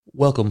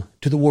Welcome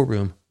to the War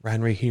Room.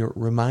 Ryan Ray here,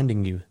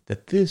 reminding you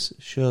that this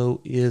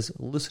show is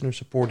listener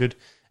supported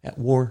at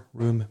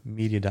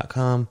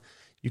warroommedia.com.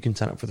 You can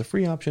sign up for the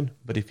free option,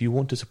 but if you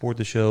want to support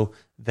the show,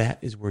 that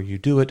is where you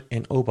do it.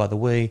 And oh, by the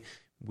way,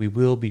 we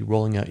will be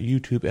rolling out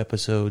YouTube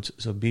episodes,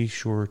 so be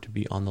sure to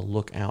be on the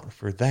lookout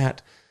for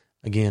that.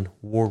 Again,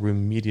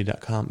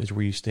 warroommedia.com is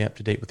where you stay up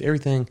to date with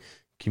everything,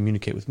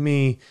 communicate with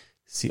me,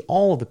 see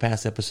all of the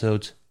past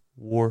episodes,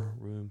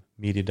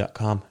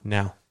 warroommedia.com.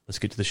 Now, let's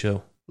get to the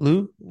show.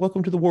 Lou,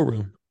 welcome to the War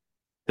Room.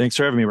 Thanks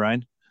for having me,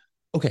 Ryan.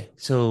 Okay,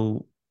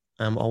 so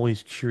I'm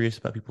always curious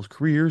about people's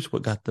careers,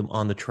 what got them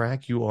on the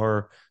track. You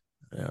are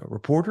a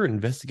reporter,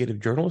 investigative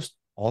journalist,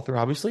 author,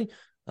 obviously,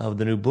 of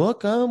the new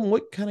book.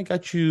 What kind of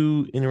got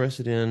you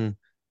interested in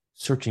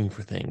searching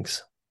for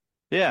things?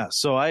 Yeah,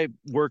 so I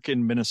work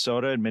in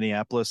Minnesota, in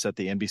Minneapolis, at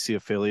the NBC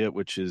affiliate,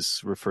 which is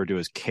referred to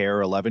as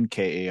KARE 11,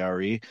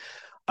 K-A-R-E.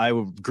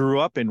 I grew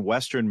up in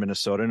western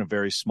Minnesota in a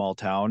very small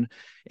town,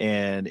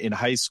 and in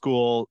high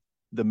school,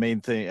 the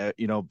main thing,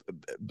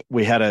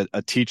 we had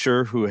a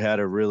teacher who had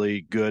a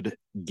really good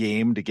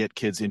game to get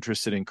kids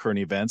interested in current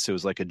events. It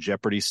was like a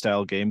Jeopardy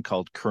style game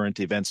called Current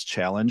Events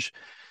Challenge.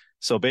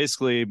 So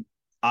basically,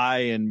 I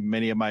and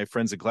many of my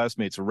friends and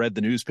classmates read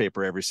the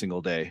newspaper every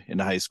single day in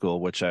high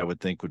school, which I would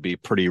think would be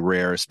pretty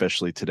rare,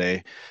 especially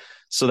today.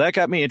 So that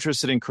got me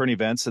interested in current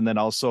events. And then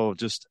also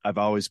I've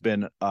always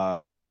been a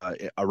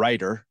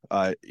writer,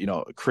 a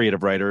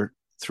creative writer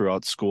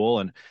throughout school.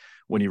 And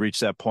when you reach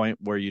that point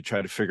where you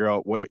try to figure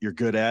out what you're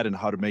good at and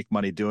how to make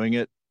money doing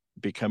it,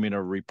 becoming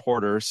a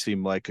reporter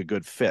seemed like a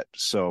good fit.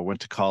 So I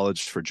went to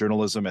college for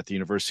journalism at the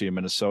University of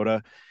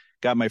Minnesota,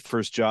 got my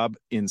first job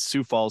in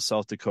Sioux Falls,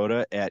 South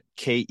Dakota at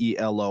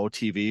KELO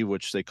TV,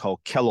 which they call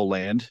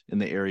KELOLAND in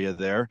the area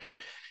there.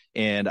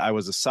 And I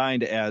was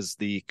assigned as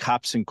the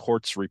cops and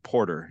courts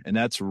reporter. And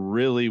that's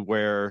really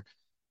where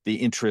the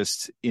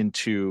interest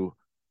into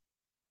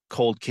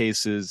cold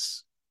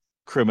cases,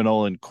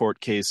 criminal and court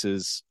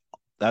cases,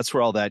 that's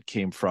where all that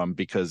came from,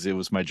 because it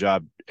was my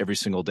job every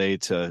single day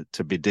to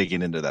be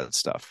digging into that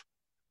stuff.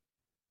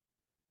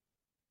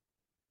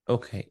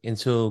 Okay, and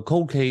so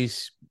cold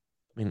case,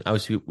 I mean,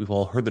 obviously we've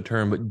all heard the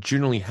term, but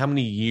generally how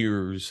many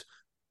years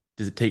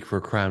does it take for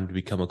a crime to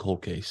become a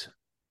cold case?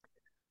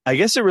 I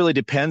guess it really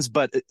depends,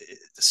 but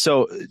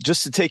so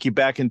just to take you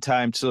back in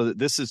time, so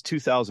this is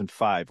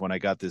 2005 when I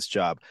got this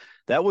job.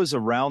 That was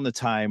around the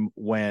time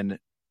when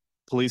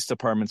police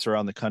departments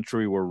around the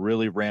country were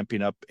really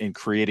ramping up and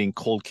creating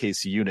cold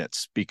case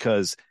units,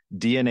 because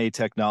DNA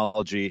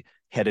technology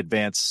had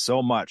advanced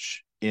so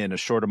much in a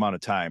short amount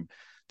of time.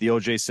 The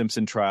O.J.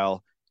 Simpson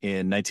trial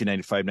in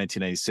 1995,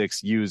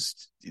 1996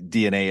 used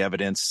DNA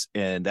evidence,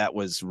 and that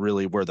was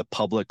really where the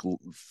public,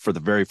 for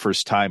the very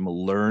first time,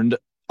 learned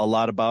a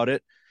lot about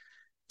it.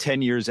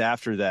 10 years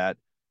after that,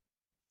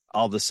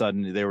 all of a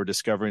sudden they were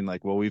discovering,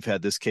 like, well, we've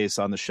had this case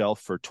on the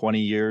shelf for 20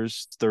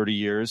 years, 30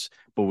 years,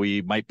 but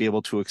we might be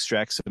able to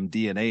extract some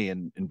DNA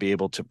and be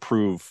able to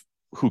prove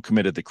who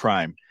committed the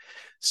crime.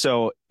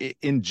 So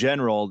in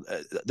general,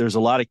 there's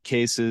a lot of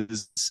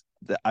cases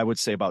that I would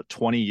say about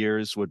 20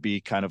 years would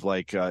be kind of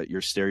like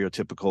your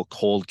stereotypical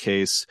cold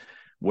case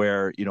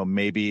where,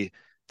 maybe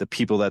the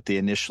people that they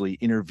initially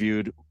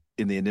interviewed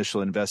in the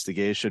initial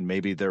investigation,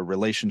 maybe their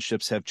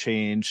relationships have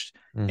changed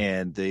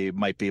and they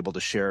might be able to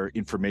share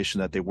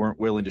information that they weren't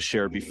willing to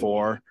share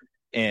before.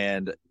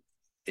 And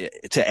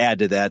to add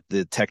to that,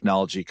 the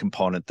technology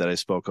component that I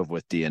spoke of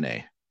with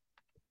DNA.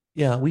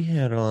 Yeah, we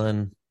had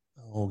on,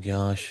 oh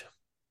gosh,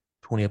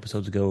 20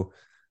 episodes ago,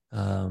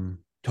 talking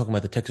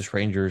about the Texas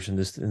Rangers and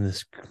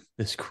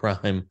this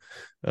crime.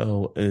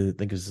 Oh, I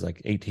think it was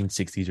like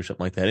 1860s or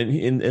something like that.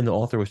 And the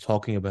author was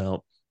talking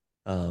about,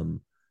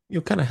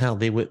 kind of how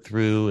they went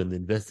through and the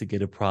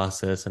investigative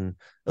process and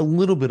a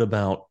little bit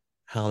about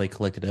how they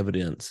collected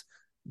evidence.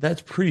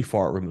 That's pretty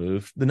far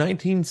removed. The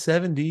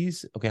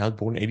 1970s, okay, I was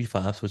born in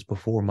 85, so it's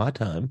before my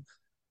time.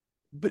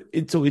 But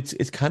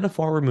it's kind of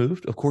far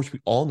removed. Of course, we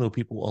all know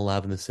people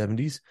alive in the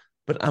 70s,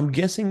 but I'm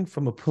guessing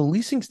from a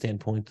policing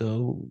standpoint,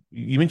 though,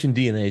 you mentioned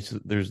DNA, so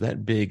there's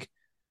that big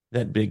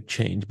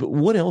change. But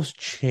what else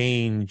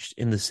changed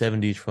in the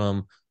 70s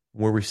from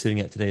where we're sitting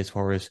at today as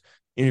far as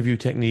interview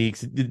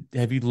techniques?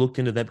 Have you looked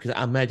into that? Because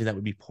I imagine that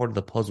would be part of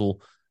the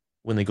puzzle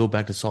when they go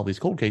back to solve these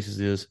cold cases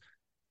is,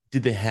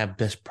 did they have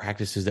best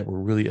practices that were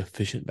really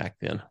efficient back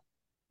then?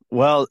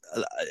 Well,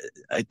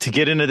 to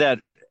get into that,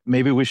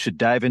 maybe we should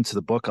dive into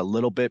the book a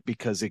little bit,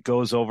 because it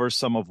goes over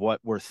some of what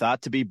were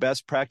thought to be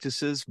best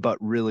practices, but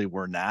really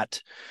were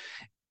not.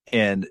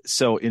 And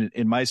so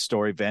in my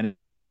story, Vanished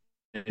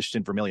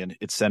in Vermilion,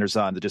 it centers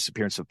on the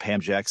disappearance of Pam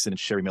Jackson and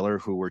Sherry Miller,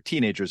 who were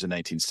teenagers in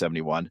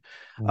 1971.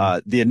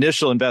 The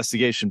initial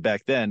investigation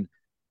back then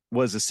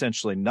was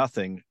essentially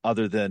nothing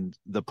other than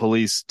the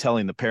police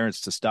telling the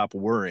parents to stop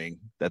worrying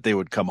that they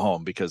would come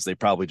home because they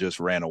probably just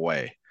ran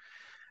away.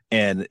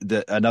 And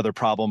another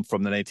problem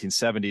from the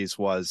 1970s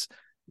was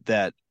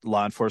that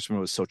law enforcement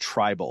was so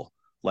tribal.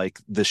 Like,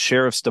 the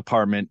sheriff's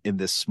department in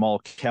this small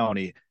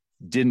county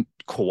didn't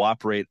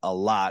cooperate a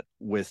lot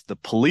with the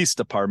police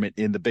department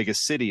in the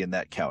biggest city in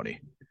that county.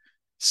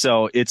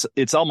 So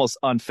it's almost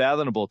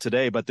unfathomable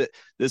today. But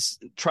this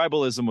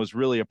tribalism was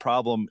really a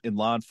problem in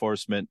law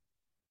enforcement,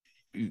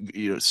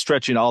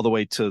 stretching all the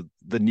way to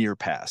the near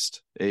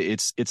past.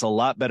 It's a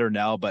lot better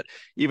now, but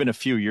even a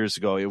few years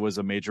ago, it was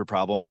a major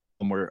problem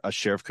where a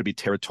sheriff could be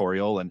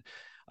territorial, and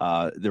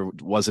there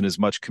wasn't as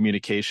much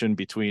communication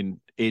between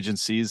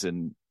agencies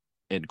and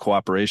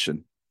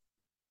cooperation.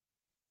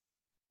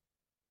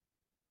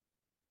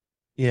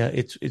 Yeah,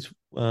 it's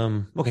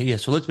okay, yeah.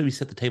 So let's maybe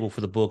set the table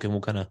for the book and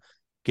we'll kind of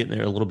get in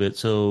there a little bit.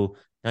 So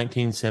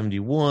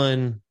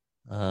 1971,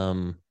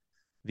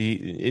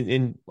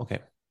 in okay,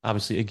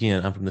 obviously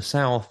again, I'm from the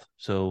South,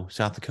 so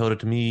South Dakota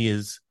to me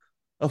is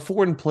a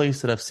foreign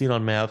place that I've seen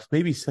on maps.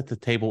 Maybe set the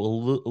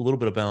table a little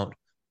bit about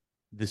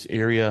this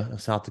area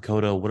of South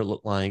Dakota, what it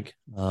looked like,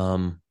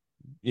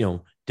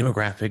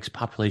 demographics,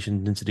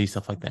 population density,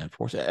 stuff like that, of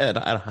course, at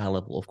a high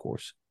level, of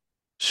course.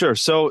 Sure.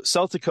 So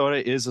South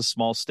Dakota is a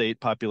small state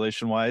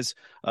population wise.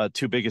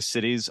 Two biggest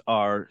cities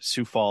are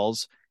Sioux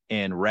Falls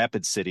and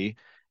Rapid City.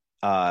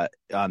 On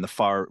the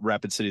far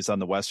Rapid City is on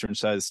the western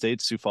side of the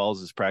state. Sioux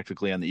Falls is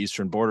practically on the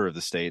eastern border of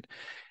the state.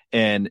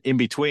 And in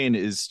between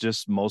is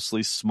just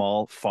mostly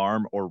small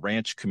farm or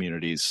ranch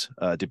communities,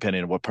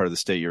 depending on what part of the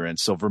state you're in.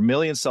 So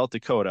Vermillion, South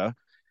Dakota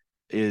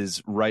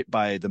is right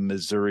by the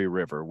Missouri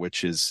River,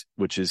 which is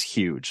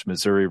huge.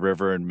 Missouri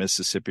River and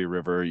Mississippi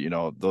River,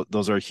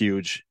 those are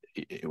huge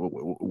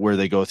where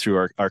they go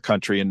through our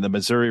country. And the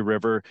Missouri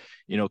River,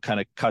 kind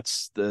of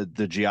cuts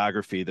the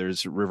geography.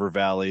 There's river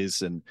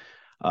valleys and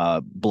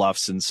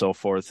bluffs and so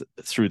forth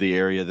through the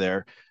area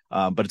there.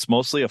 But it's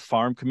mostly a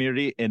farm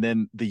community. And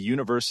then the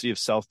University of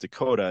South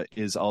Dakota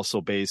is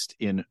also based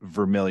in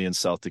Vermillion,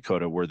 South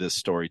Dakota, where this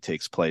story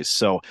takes place.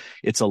 So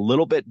it's a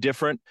little bit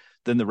different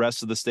than the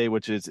rest of the state,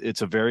 which is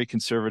it's a very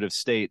conservative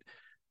state.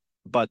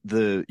 But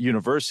the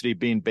university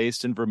being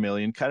based in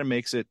Vermillion kind of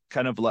makes it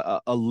kind of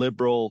a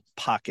liberal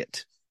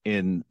pocket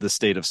in the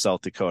state of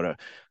South Dakota.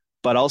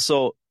 But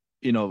also,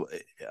 a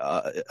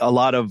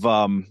lot of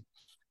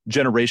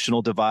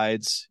generational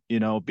divides,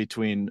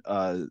 between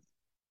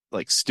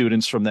like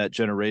students from that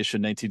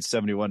generation,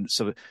 1971.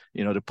 So,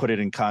 to put it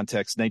in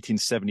context,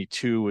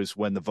 1972 is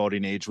when the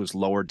voting age was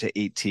lowered to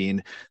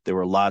 18. There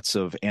were lots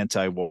of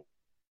anti-war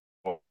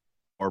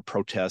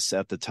protests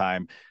at the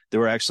time. There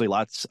were actually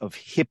lots of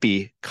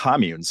hippie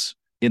communes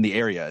in the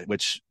area,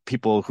 which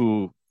people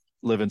who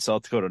live in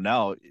South Dakota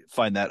now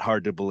find that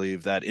hard to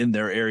believe that in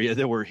their area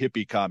there were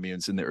hippie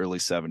communes in the early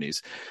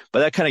 70s. But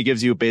that kind of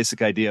gives you a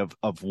basic idea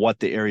of what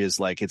the area is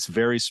like. It's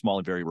very small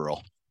and very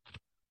rural.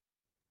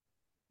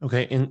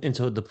 Okay, and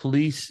so the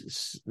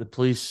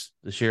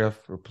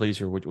sheriff or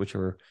police or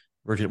whichever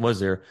version it was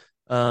there,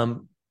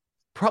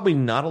 probably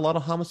not a lot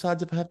of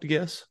homicides, if I have to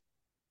guess,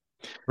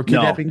 or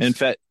No, in kidnappings.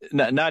 fact,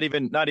 not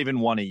even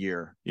one a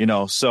year.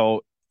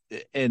 So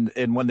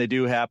and when they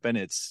do happen,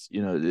 it's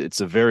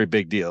a very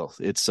big deal.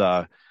 It's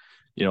a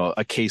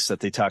case that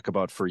they talk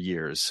about for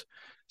years.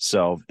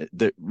 So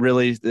that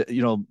really,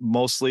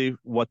 mostly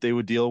what they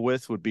would deal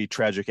with would be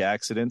tragic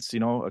accidents,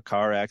 a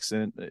car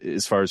accident,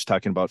 as far as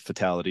talking about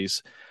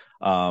fatalities,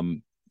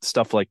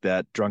 stuff like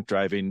that, drunk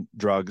driving,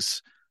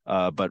 drugs,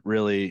 but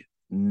really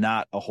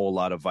not a whole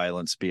lot of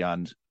violence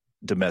beyond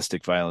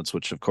domestic violence,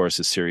 which of course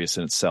is serious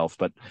in itself,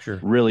 but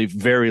Sure. really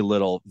very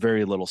little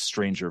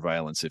stranger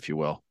violence, if you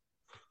will.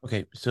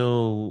 Okay,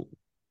 so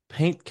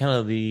paint kind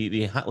of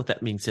with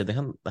that being said,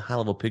 the high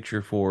level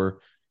picture for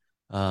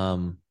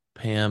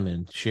Pam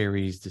and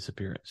Sherry's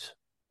disappearance.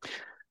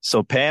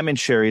 So Pam and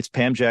Sherry, it's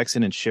Pam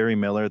Jackson and Sherry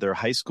Miller. They're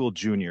high school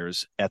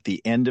juniors at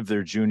the end of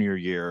their junior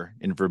year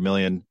in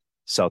Vermillion,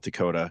 South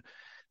Dakota.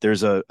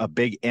 There's a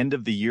big end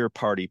of the year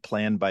party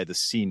planned by the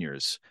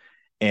seniors.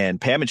 And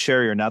Pam and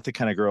Sherry are not the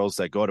kind of girls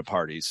that go to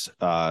parties.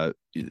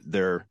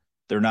 They're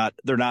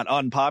not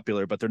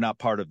unpopular, but they're not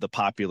part of the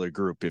popular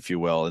group, if you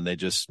will, and they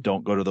just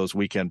don't go to those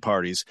weekend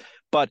parties.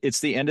 But it's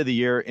the end of the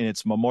year and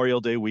it's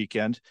Memorial Day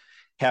weekend.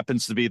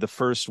 Happens to be the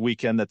first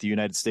weekend that the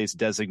United States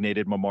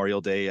designated Memorial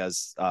Day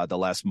as the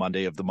last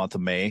Monday of the month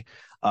of May.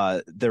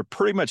 They're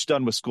pretty much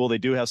done with school. They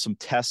do have some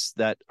tests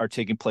that are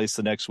taking place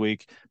the next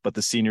week, but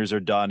the seniors are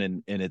done,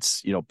 and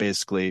it's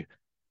basically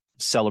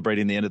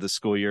celebrating the end of the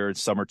school year.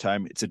 It's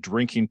summertime. It's a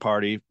drinking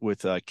party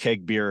with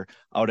keg beer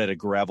out at a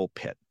gravel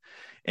pit.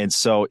 And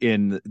so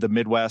in the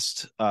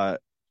Midwest,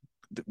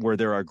 where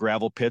there are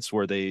gravel pits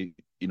where they,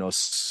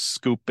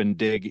 scoop and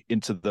dig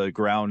into the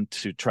ground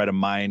to try to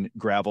mine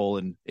gravel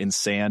and in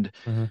sand,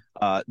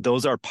 Mm-hmm.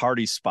 those are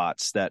party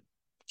spots that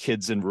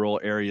kids in rural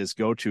areas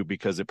go to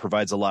because it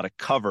provides a lot of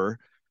cover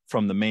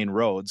from the main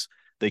roads.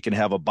 They can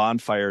have a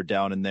bonfire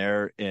down in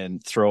there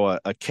and throw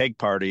a keg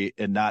party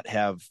and not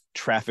have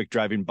traffic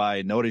driving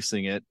by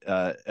noticing it,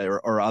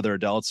 or other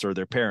adults or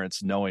their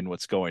parents knowing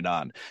what's going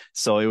on.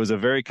 So it was a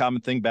very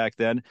common thing back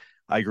then.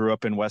 I grew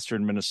up in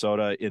Western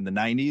Minnesota in the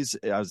 90s.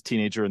 I was a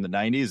teenager in the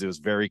 90s. It was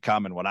very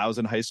common when I was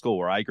in high school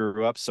where I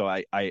grew up. So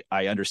I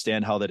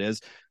understand how that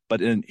is.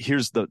 But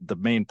here's the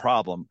main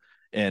problem.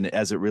 And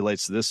as it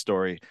relates to this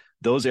story,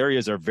 those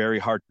areas are very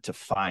hard to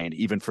find,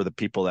 even for the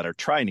people that are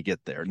trying to get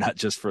there, not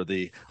just for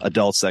the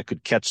adults that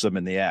could catch them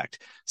in the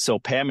act. So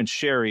Pam and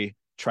Sherry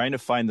trying to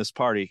find this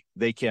party,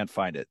 they can't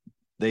find it.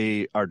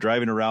 They are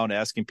driving around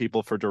asking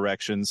people for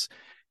directions.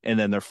 And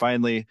then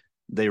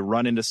they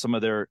run into some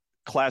of their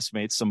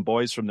classmates, some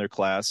boys from their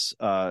class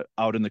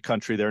out in the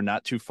country. They're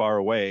not too far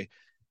away.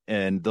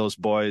 And those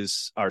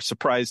boys are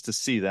surprised to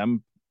see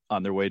them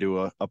on their way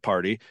to a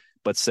party,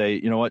 but say,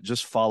 you know what,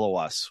 just follow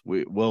us.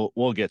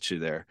 We'll get you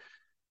there.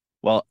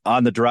 Well,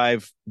 on the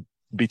drive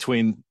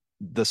between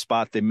the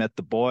spot they met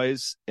the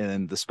boys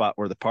and the spot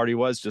where the party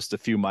was, just a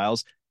few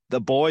miles, the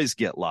boys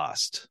get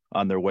lost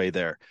on their way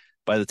there.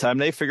 By the time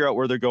they figure out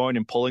where they're going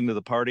and pulling to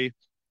the party,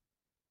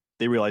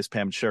 they realize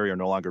Pam and Sherry are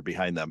no longer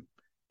behind them,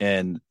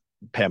 and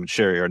Pam and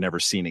Sherry are never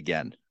seen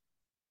again.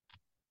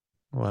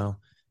 Wow.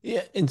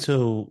 Yeah. And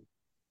so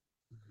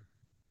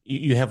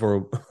you have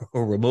a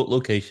remote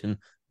location,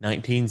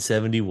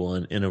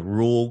 1971, in a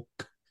rural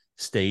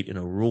state, in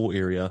a rural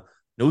area,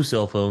 no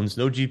cell phones,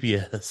 no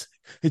GPS.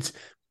 It's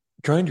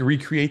trying to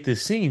recreate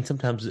this scene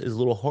sometimes is a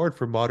little hard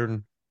for a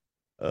modern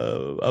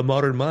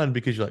mind,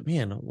 because you're like,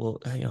 man, well,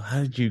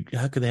 how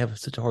could they have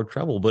such a hard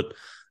trouble? But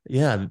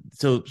yeah,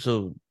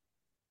 so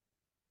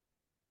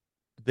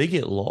they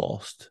get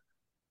lost,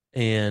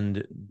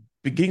 and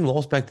getting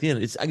lost back then,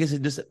 I guess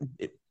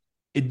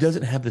it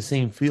doesn't have the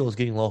same feel as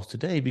getting lost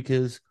today,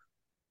 because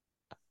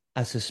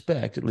I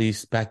suspect, at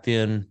least back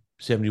then,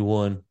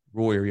 71,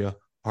 rural area,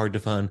 hard to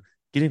find,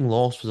 getting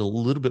lost was a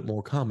little bit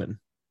more common.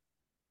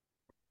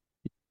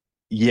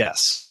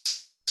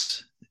 Yes.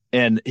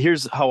 And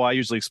here's how I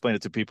usually explain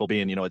it to people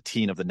being, a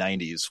teen of the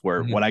 90s,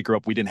 where Mhm. when I grew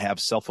up, we didn't have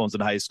cell phones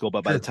in high school,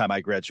 but by the Sure. time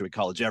I graduated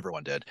college,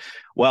 everyone did.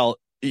 Well,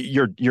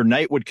 your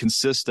night would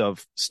consist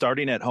of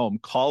starting at home,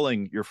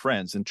 calling your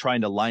friends and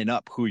trying to line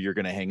up who you're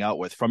going to hang out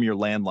with from your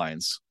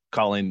landlines,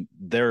 calling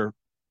their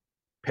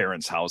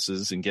parents'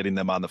 houses and getting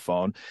them on the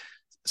phone.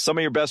 Some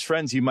of your best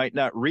friends you might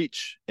not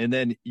reach, and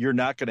then you're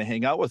not going to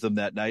hang out with them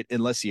that night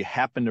unless you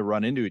happen to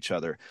run into each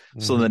other.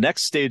 So Hmm. the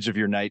next stage of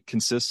your night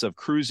consists of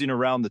cruising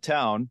around the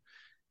town,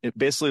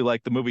 basically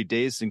like the movie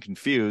Dazed and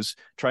Confused,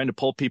 trying to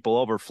pull people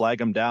over, flag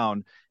them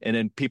down, and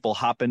then people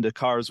hop into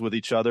cars with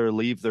each other,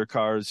 leave their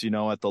cars,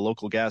 at the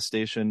local gas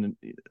station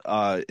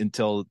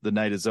until the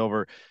night is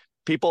over.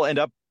 People end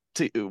up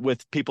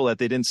with people that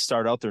they didn't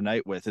start out their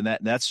night with, and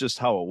that's just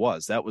how it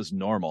was. That was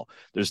normal.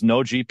 There's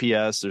no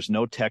GPS, there's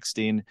no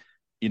texting.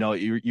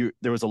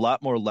 There was a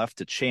lot more left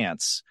to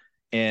chance,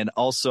 and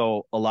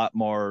also a lot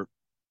more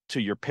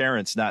to your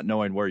parents not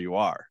knowing where you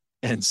are.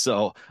 And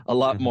so a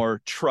lot Hmm.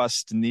 more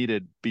trust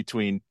needed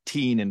between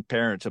teen and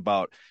parent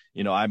about,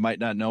 I might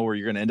not know where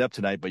you're going to end up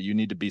tonight, but you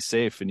need to be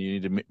safe and you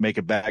need to make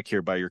it back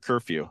here by your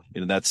curfew.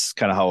 That's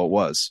kind of how it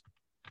was.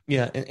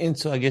 Yeah, and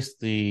so I guess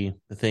the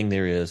thing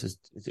there is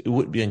it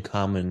wouldn't be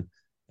uncommon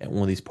at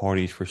one of these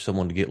parties for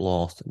someone to get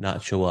lost,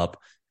 not show up,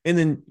 and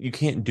then you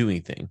can't do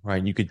anything,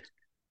 right? You could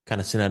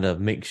kind of send out a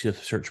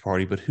makeshift search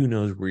party, but who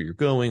knows where you're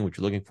going, what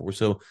you're looking for.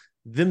 So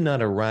them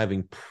not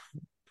arriving,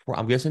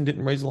 I'm guessing,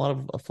 didn't raise a lot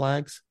of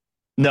flags.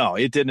 No,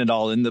 it didn't at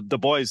all. And the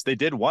boys, they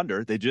did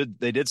wonder. They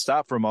did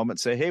stop for a moment and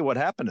say, "Hey, what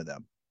happened to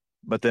them?"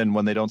 But then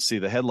when they don't see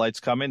the headlights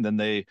coming, then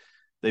they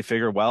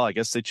figure, well, I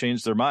guess they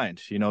changed their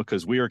mind,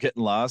 because we were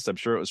getting lost. I'm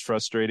sure it was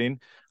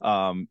frustrating.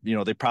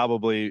 They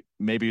probably,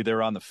 maybe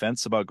they're on the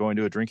fence about going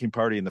to a drinking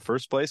party in the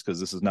first place because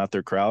this is not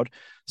their crowd.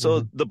 So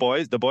Hmm. the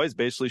boys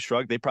basically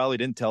shrugged. They probably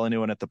didn't tell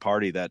anyone at the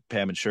party that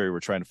Pam and Sherry were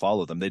trying to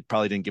follow them. They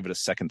probably didn't give it a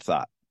second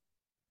thought.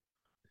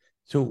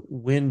 So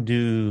when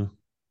do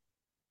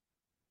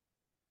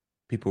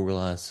people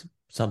realize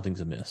something's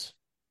amiss?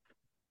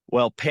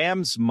 Well,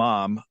 Pam's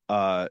mom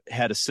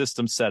had a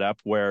system set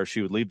up where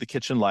she would leave the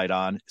kitchen light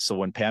on. So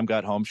when Pam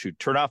got home, she'd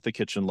turn off the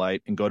kitchen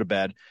light and go to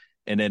bed.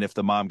 And then if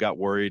the mom got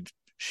worried,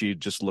 she'd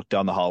just look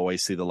down the hallway,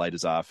 see the light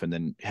is off, and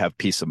then have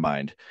peace of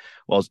mind.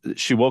 Well,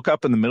 she woke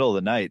up in the middle of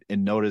the night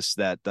and noticed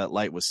that that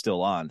light was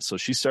still on. So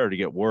she started to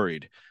get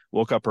worried.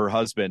 Woke up her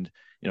husband,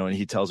 and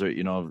he tells her,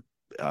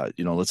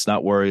 let's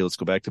not worry, let's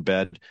go back to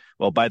bed.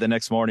 Well, by the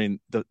next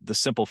morning, the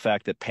simple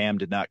fact that Pam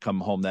did not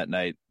come home that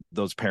night,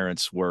 those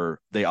parents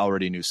they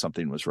already knew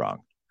something was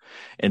wrong.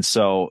 And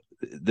so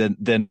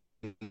then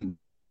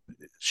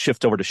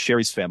shift over to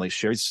Sherry's family.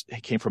 Sherry's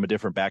came from a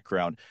different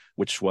background,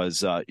 which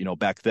was,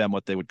 back then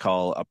what they would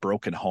call a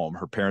broken home.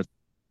 Her parents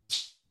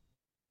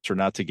are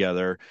not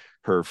together.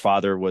 Her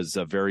father was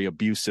very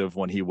abusive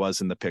when he was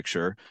in the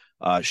picture.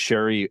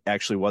 Sherry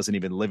actually wasn't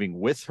even living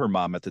with her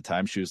mom at the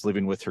time. She was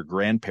living with her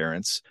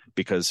grandparents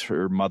because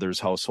her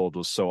mother's household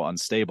was so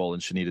unstable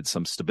and she needed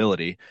some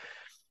stability.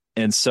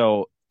 And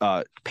so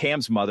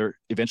Pam's mother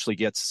eventually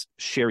gets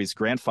Sherry's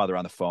grandfather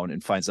on the phone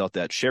and finds out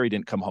that Sherry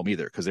didn't come home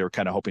either, because they were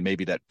kind of hoping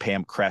maybe that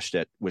Pam crashed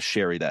it with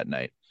Sherry that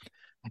night.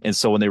 And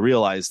so when they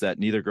realize that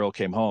neither girl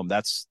came home,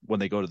 that's when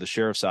they go to the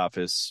sheriff's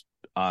office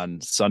on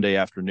Sunday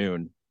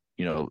afternoon,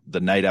 the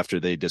night after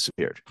they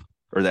disappeared,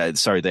 or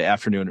the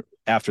afternoon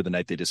after the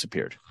night they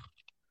disappeared.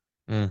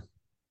 Mm.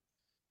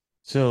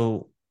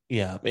 So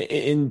yeah,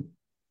 and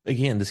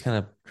again, this kind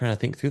of trying to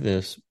think through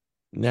this.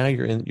 now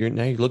you're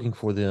looking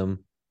for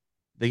them.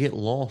 They get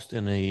lost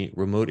in a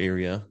remote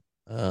area.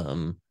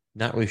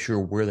 Not really sure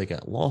where they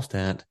got lost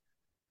at,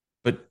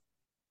 but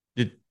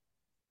did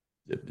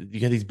you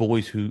got these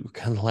boys who are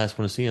kind of the last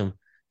one to see them,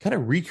 kind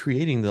of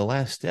recreating the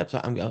last steps.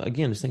 I'm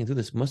again just thinking through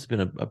this. Must have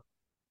been a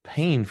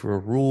pain for a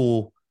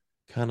rural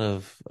kind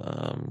of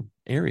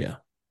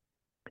area.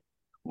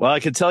 Well,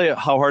 I can tell you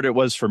how hard it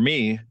was for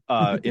me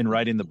in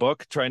writing the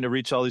book, trying to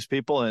reach all these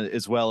people, and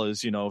as well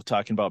as,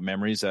 talking about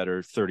memories that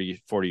are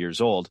 30, 40 years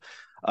old.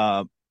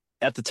 Uh,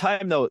 at the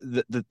time, though,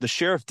 the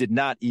sheriff did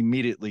not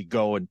immediately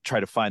go and try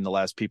to find the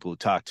last people who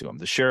talked to him.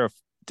 The sheriff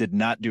did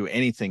not do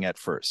anything at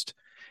first.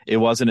 It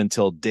wasn't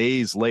until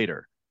days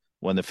later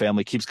when the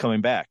family keeps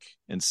coming back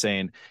and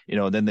saying,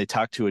 and then they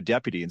talk to a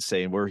deputy and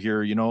saying, we're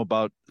here,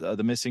 about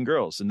the missing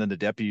girls. And then the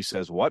deputy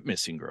says, what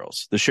missing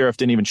girls? The sheriff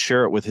didn't even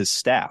share it with his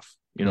staff.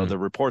 Mm. The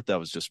report that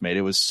was just made.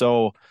 It was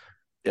so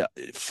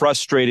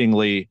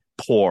frustratingly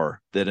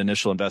poor, that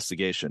initial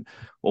investigation.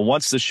 Well,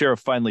 once the sheriff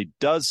finally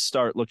does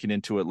start looking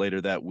into it later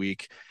that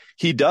week,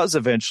 he does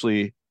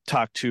eventually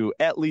talk to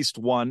at least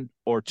one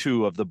or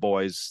two of the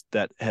boys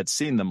that had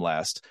seen them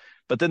last.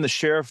 But then the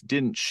sheriff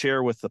didn't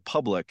share with the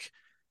public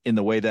in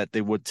the way that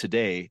they would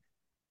today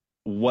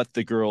what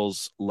the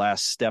girls'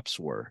 last steps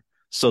were.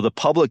 So the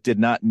public did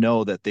not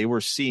know that they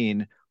were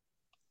seen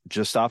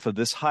just off of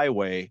this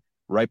highway,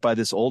 right by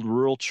this old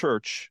rural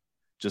church,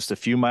 just a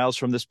few miles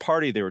from this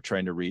party they were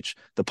trying to reach.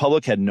 The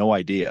public had no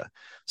idea.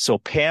 So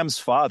Pam's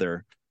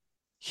father,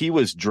 he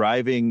was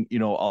driving,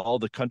 all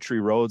the country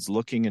roads,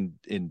 looking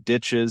in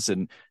ditches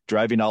and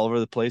driving all over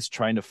the place,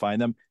 trying to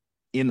find them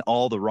in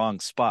all the wrong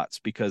spots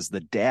because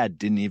the dad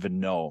didn't even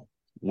know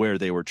where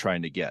they were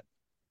trying to get.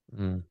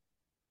 Mm.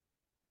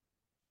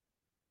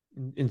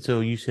 And so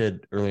you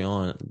said early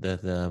on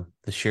that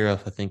the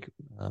sheriff, I think,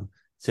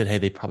 said, "Hey,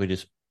 they probably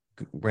just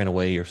ran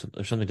away or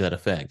something to that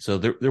effect." So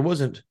there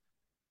wasn't,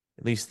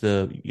 at least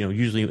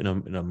usually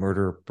in a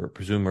murder or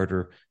presumed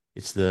murder,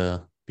 it's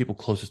the people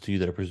closest to you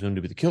that are presumed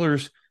to be the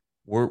killers.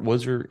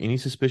 Was there any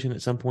suspicion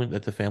at some point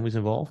that the family's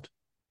involved?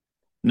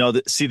 No,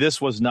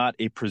 this was not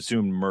a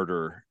presumed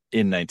murder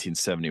in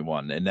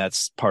 1971, and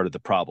that's part of the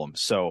problem.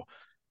 So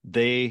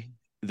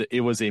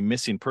it was a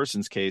missing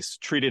persons case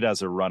treated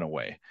as a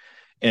runaway.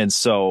 And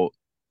so,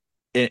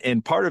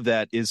 and part of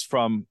that is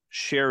from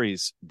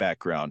Sherry's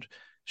background.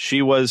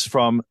 She was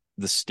from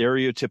the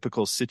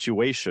stereotypical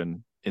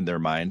situation in their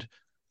mind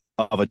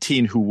of a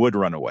teen who would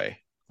run away.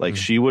 Like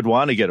she would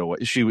want to get away.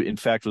 She, in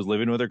fact, was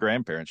living with her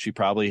grandparents. She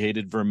probably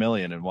hated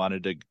Vermilion and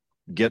wanted to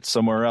get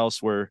somewhere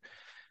else where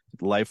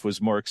life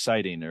was more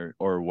exciting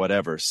or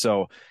whatever.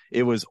 So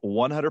it was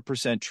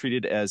 100%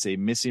 treated as a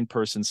missing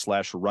person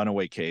 /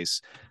 runaway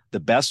case.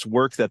 The best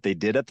work that they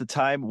did at the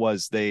time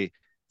was they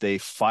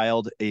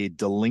filed a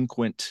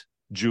delinquent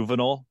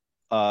juvenile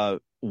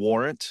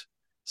warrant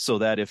so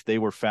that if they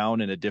were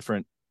found in a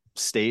different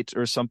state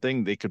or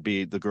something,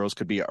 the girls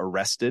could be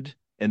arrested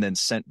and then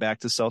sent back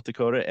to South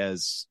Dakota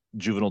as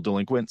juvenile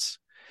delinquents.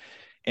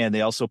 And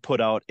they also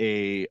put out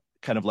a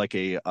kind of like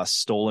a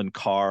stolen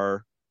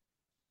car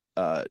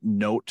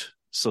note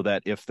so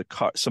that if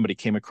somebody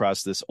came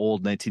across this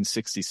old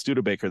 1960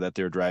 Studebaker that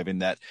they're driving,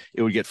 that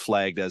it would get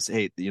flagged as,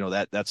 hey,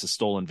 that's a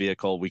stolen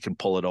vehicle. We can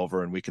pull it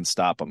over and we can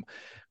stop them.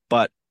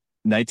 But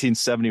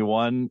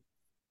 1971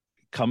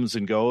 comes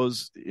and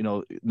goes.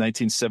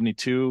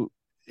 1972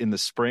 in the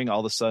spring,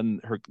 all of a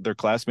sudden their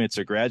classmates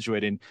are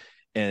graduating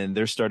and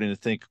they're starting to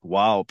think,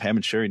 wow, Pam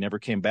and Sherry never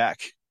came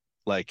back.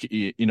 Like,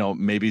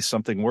 maybe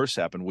something worse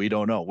happened. We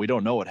don't know. We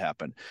don't know what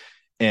happened.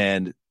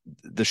 And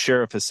the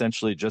sheriff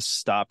essentially just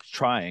stopped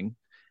trying,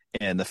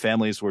 and the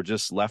families were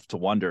just left to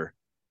wonder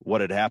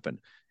what had happened.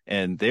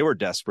 And they were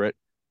desperate.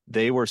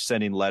 They were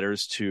sending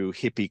letters to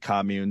hippie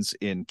communes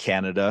in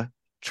Canada,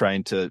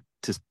 trying to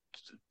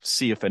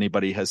see if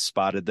anybody has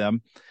spotted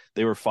them.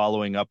 They were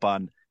following up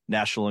on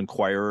National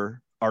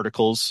Enquirer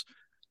articles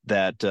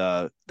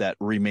that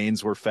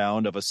remains were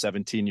found of a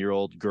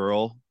 17-year-old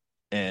girl.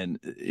 And,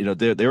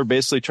 they were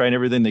basically trying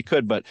everything they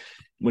could. But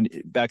when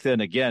back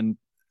then, again,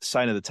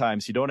 sign of the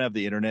times, you don't have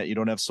the internet, you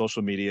don't have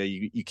social media,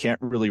 you can't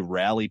really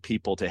rally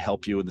people to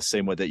help you in the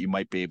same way that you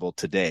might be able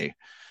today.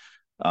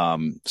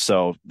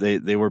 So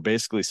they were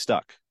basically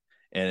stuck.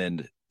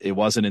 And it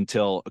wasn't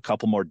until a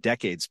couple more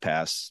decades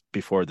passed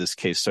before this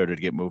case started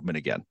to get movement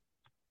again.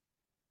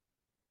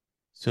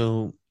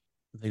 So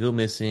they go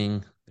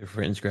missing, their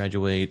friends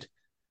graduate.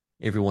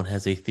 Everyone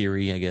has a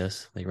theory, I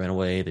guess. They ran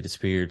away, they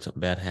disappeared, something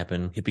bad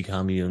happened, hippie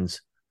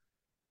communes.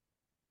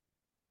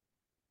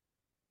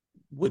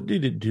 What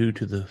did it do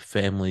to the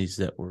families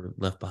that were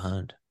left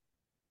behind?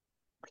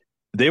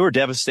 They were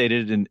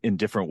devastated in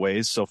different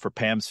ways. So for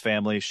Pam's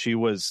family, she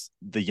was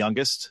the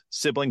youngest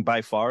sibling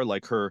by far.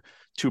 Like her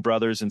two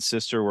brothers and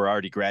sister were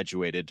already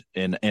graduated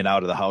and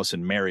out of the house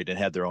and married and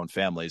had their own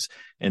families.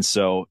 And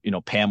so,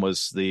 Pam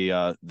was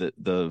the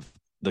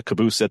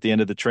caboose at the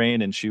end of the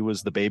train, and she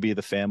was the baby of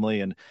the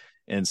family.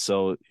 And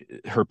so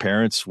her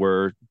parents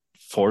were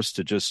forced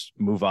to just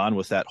move on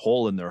with that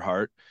hole in their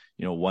heart,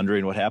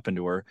 wondering what happened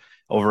to her.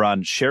 Over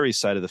on Sherry's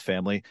side of the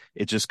family,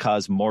 it just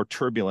caused more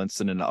turbulence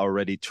in an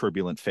already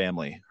turbulent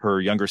family. Her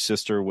younger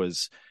sister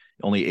was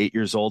only 8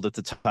 years old at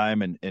the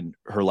time, and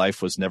her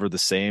life was never the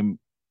same,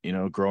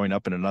 growing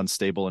up in an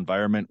unstable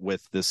environment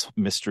with this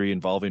mystery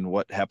involving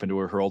what happened to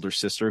her older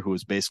sister, who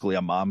was basically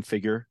a mom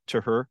figure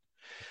to her.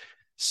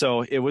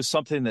 So it was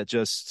something that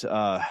just,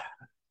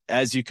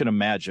 as you can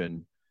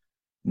imagine,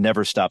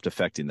 never stopped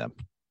affecting them.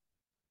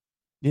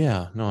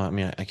 Yeah, no, I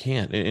mean, I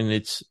can't. And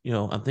it's,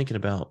 I'm thinking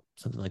about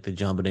something like the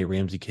JonBenet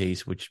Ramsey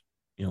case, which,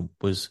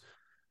 was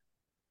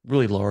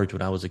really large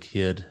when I was a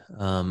kid.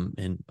 And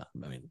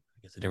I mean,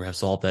 I guess they never have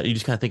solved that. You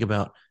just kind of think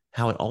about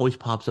how it always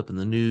pops up in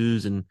the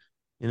news, and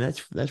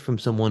that's from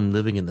someone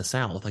living in the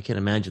South. I can't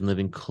imagine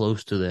living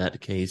close to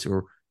that case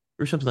or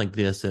something like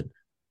this that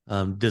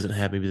doesn't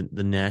have maybe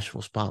the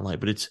national spotlight,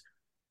 but it's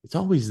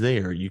always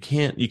there. You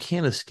can't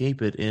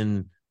escape it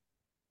in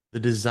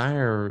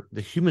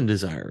the human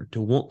desire to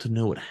want to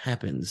know what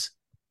happens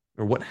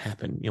or what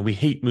happened. We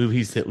hate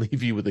movies that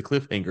leave you with a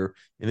cliffhanger,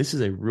 and this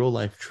is a real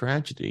life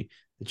tragedy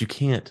that you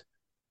can't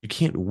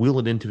will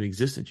it into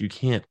existence. You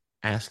can't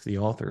ask the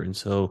author, and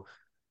so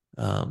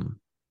I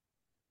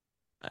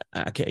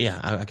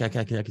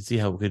can see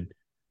how it could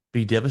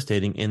be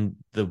devastating. And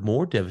the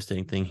more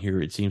devastating thing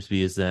here, it seems to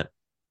be, is that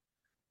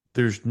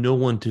there's no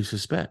one to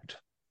suspect,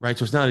 right?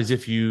 So it's not as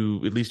if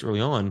you, at least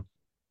early on,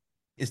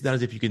 it's not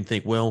as if you can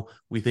think, well,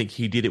 we think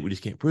he did it, we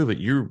just can't prove it.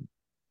 You're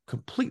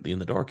completely in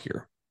the dark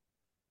here.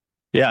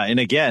 Yeah, and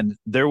again,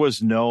 there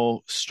was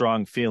no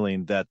strong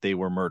feeling that they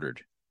were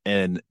murdered.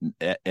 And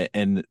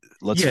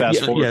let's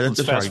fast forward. Yeah,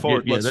 let's fast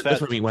forward.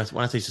 That's what I mean when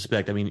I say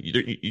suspect. I mean,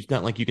 it's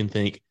not like you can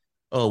think,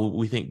 oh,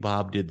 we think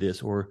Bob did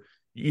this, or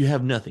you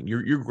have nothing.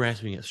 You're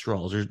grasping at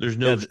straws. There's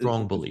no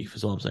strong belief,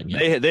 is all I'm saying.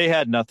 Yeah. They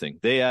had nothing.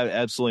 They had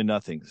absolutely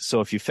nothing.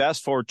 So if you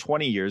fast forward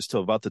 20 years to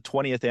about the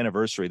 20th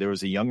anniversary, there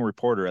was a young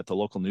reporter at the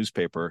local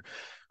newspaper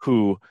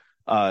who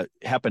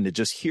happened to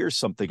just hear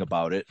something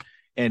about it.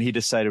 And he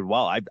decided,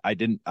 wow,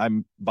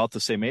 I'm about the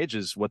same age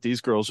as what these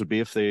girls would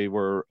be if they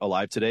were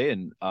alive today.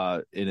 And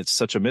it's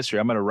such a mystery.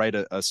 I'm going to write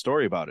a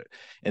story about it.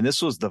 And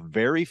this was the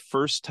very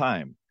first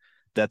time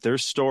that their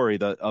story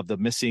of the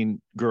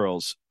missing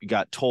girls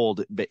got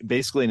told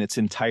basically in its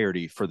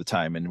entirety for the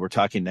time. And we're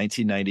talking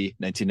 1990,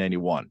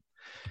 1991.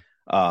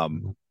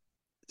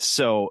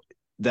 So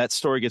that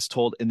story gets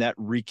told, and that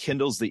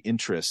rekindles the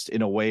interest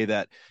in a way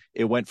that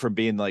it went from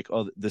being like,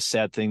 oh, the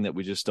sad thing that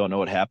we just don't know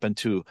what happened,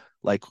 to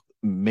like,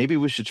 maybe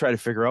we should try to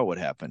figure out what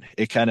happened.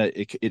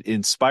 It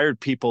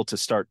inspired people to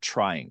start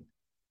trying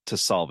to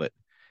solve it.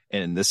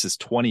 And this is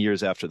 20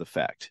 years after the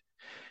fact.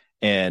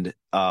 And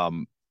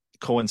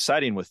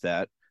coinciding with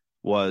that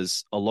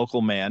was a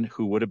local man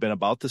who would have been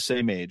about the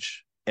same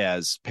age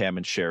as Pam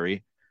and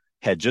Sherry,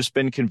 had just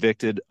been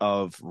convicted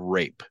of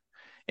rape.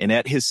 And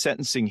at his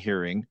sentencing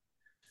hearing,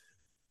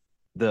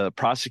 the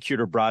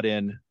prosecutor brought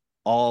in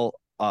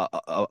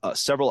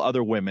several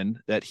other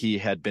women that he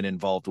had been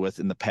involved with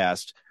in the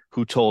past,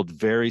 who told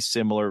very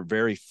similar,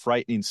 very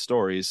frightening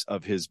stories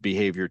of his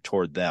behavior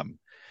toward them.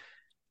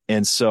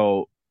 And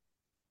so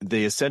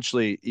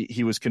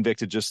he was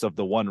convicted just of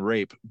the one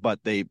rape, but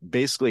they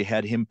basically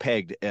had him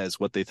pegged as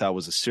what they thought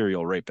was a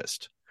serial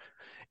rapist.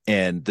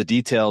 And the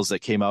details that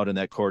came out in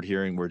that court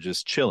hearing were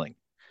just chilling.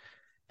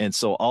 And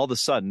so all of a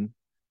sudden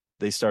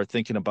they start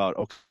thinking about,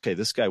 okay,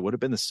 this guy would have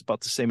been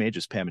about the same age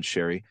as Pam and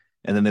Sherry.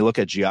 And then they look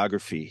at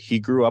geography. He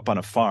grew up on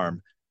a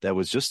farm that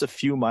was just a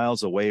few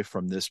miles away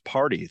from this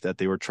party that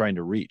they were trying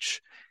to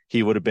reach.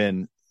 He would have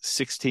been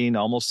 16,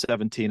 almost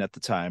 17 at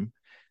the time.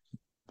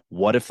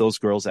 What if those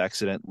girls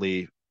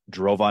accidentally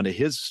drove onto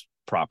his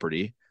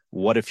property?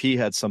 What if he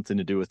had something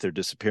to do with their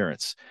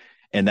disappearance?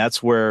 And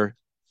that's where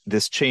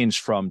this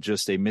changed from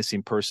just a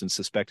missing person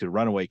suspected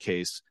runaway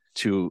case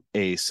to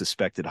a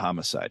suspected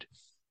homicide.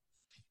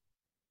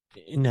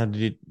 Now,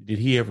 did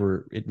he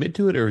ever admit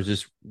to it, or is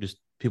this just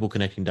people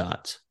connecting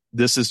dots?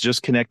 This is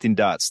just connecting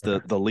dots.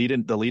 The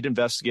lead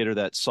investigator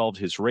that solved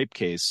his rape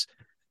case,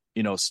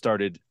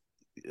 started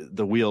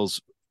the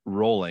wheels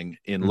rolling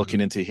in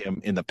looking into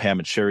him in the Pam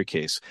and Sherry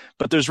case.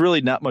 But there's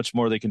really not much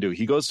more they can do.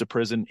 He goes to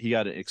prison. He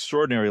got an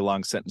extraordinarily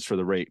long sentence for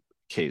the rape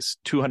case,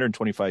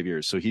 225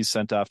 years. So he's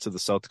sent off to the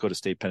South Dakota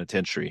State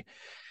Penitentiary.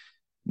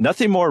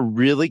 Nothing more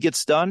really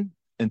gets done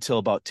until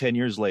about 10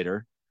 years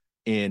later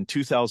in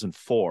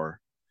 2004.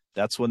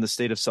 That's when the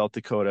state of South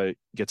Dakota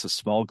gets a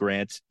small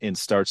grant and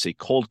starts a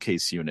cold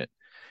case unit.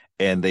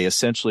 And they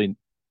essentially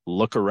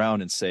look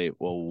around and say,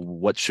 well,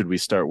 what should we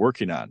start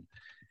working on?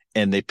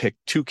 And they pick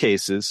two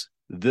cases,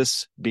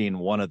 this being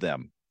one of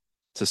them,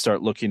 to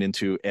start looking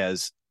into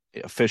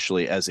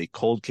officially as a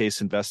cold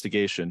case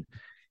investigation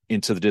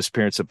into the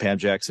disappearance of Pam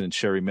Jackson and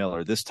Sherry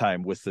Miller, this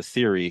time with the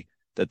theory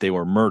that they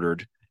were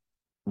murdered,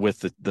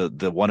 with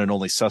the one and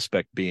only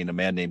suspect being a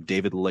man named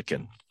David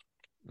Licken.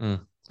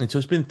 And so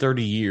it's been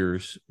 30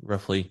 years,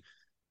 roughly.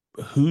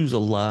 Who's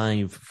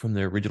alive from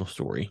the original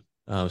story,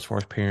 as far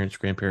as parents,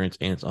 grandparents,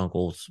 aunts,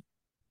 uncles,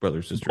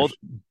 brothers, sisters?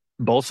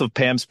 Both of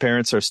Pam's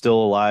parents are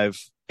still alive,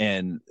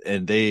 and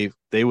they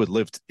would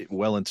live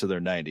well into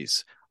their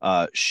 90s.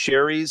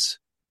 Sherry's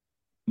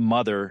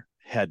mother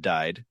had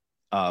died,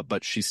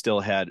 but she still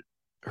had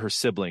her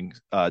sibling,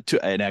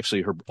 and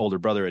actually her older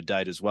brother had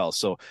died as well.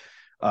 So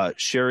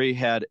Sherry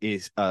had a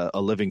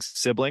living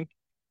sibling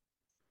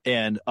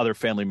and other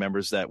family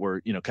members that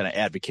were, kind of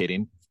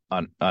advocating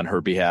on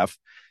her behalf.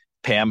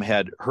 Pam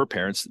had her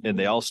parents, and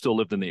they all still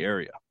lived in the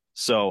area.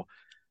 So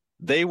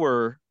they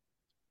were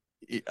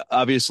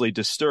obviously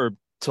disturbed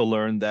to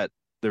learn that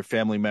their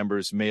family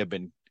members may have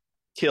been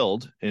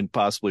killed and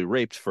possibly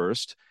raped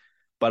first.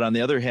 But on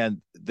the other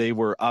hand, they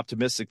were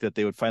optimistic that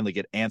they would finally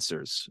get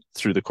answers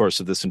through the course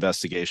of this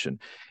investigation.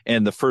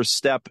 And the first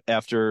step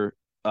after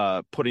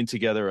putting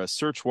together a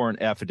search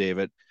warrant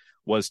affidavit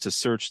was to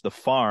search the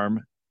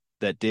farm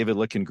that David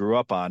Lykken grew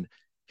up on.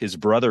 His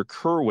brother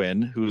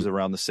Kerwin, who was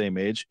around the same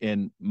age,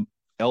 and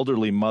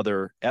elderly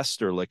mother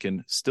Esther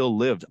Lykken still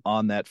lived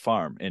on that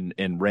farm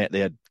and ran. They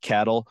had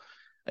cattle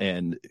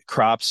and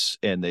crops,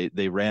 and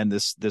they ran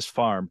this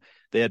farm.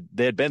 They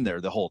had been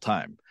there the whole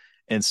time.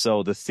 And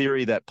so the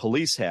theory that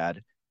police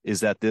had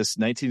is that this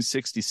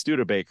 1960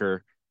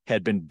 Studebaker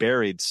had been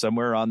buried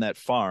somewhere on that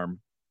farm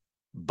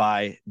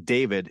by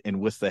David and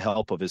with the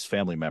help of his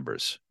family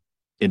members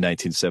in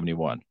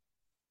 1971.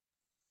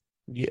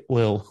 Yeah,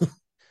 well,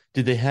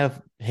 did they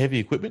have heavy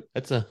equipment?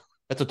 That's a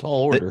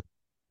tall order.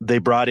 They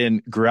brought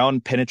in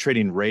ground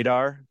penetrating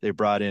radar. They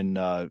brought in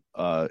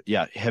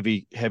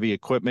heavy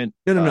equipment.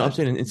 No. I'm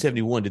saying in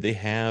 71, did they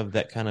have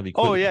that kind of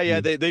equipment? Oh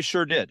yeah. They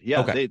sure did. Yeah,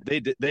 okay.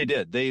 They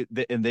did.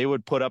 They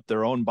would put up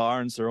their own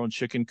barns, their own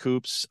chicken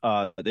coops.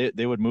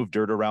 They would move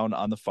dirt around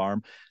on the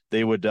farm.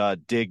 They would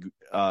dig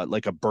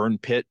like a burn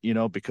pit,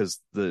 because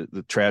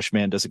the trash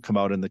man doesn't come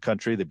out in the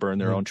country. They burn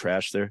their own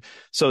trash there.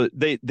 So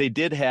they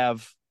did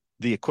have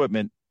the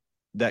equipment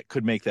that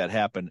could make that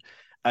happen.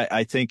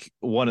 I think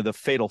one of the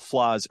fatal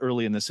flaws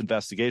early in this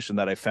investigation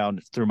that I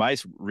found through my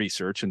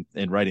research and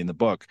writing the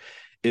book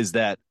is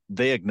that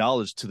they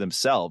acknowledged to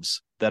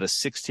themselves that a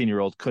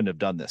 16-year-old couldn't have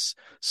done this.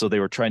 So they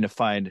were trying to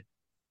find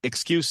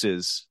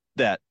excuses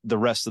that the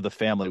rest of the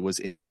family was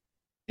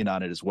in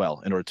on it as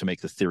well in order to make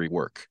the theory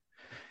work.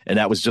 And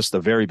that was just the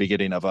very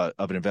beginning of an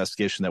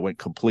investigation that went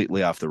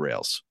completely off the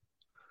rails.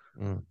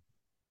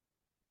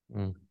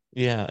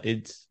 Yeah,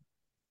 it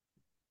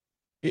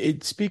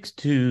speaks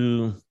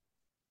to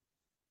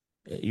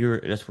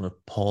that's when I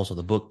pause on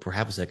the book for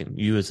half a second.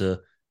 You as a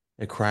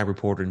crime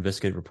reporter,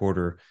 investigative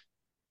reporter,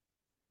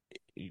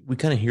 we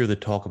kind of hear the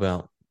talk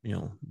about,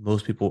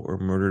 most people are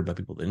murdered by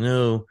people they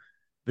know,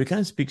 but it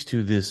kind of speaks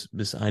to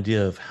this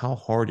idea of how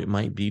hard it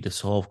might be to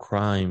solve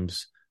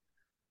crimes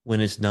when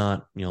it's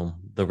not,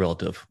 the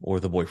relative or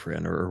the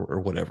boyfriend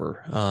or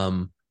whatever.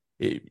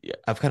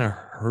 I've kind of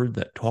heard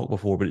that talk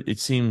before, but it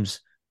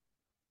seems,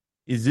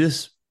 is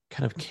this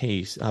kind of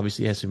case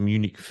obviously has some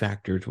unique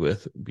factors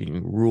with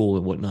being rural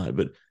and whatnot,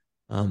 but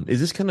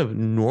is this kind of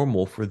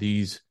normal for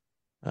these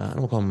I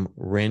don't call them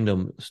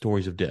random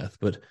stories of death,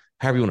 but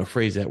however you want to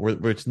phrase that, where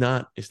it's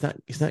not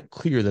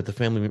clear that the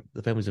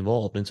family's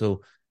involved, and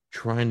so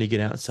trying to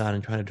get outside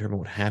and trying to determine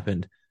what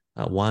happened,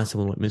 why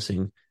someone went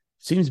missing,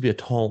 seems to be a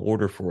tall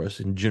order for us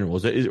in general.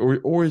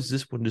 Or is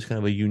this one just kind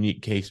of a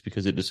unique case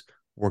because it just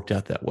worked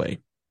out that way?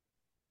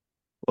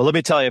 Well, let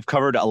me tell you, I've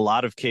covered a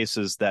lot of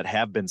cases that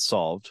have been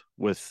solved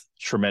with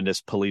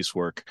tremendous police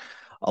work.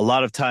 A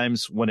lot of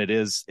times when it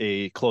is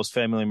a close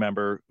family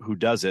member who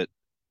does it,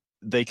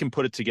 they can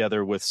put it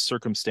together with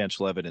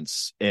circumstantial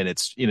evidence, and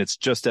it's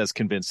just as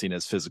convincing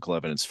as physical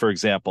evidence. For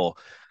example,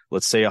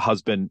 let's say a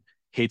husband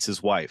hates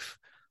his wife.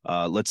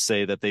 Let's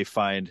say that they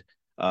find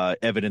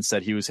evidence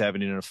that he was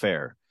having an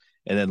affair.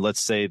 And then let's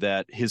say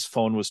that his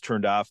phone was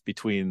turned off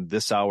between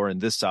this hour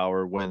and this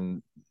hour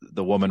when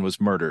the woman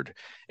was murdered.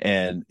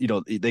 And,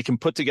 they can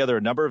put together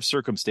a number of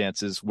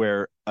circumstances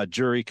where a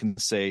jury can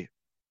say,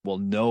 well,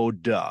 no,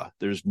 duh.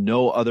 There's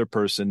no other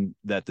person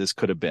that this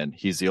could have been.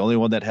 He's the only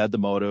one that had the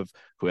motive,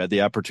 who had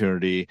the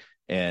opportunity,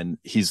 and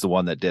he's the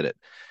one that did it.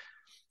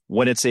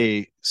 When it's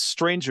a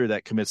stranger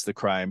that commits the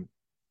crime,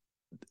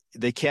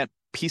 they can't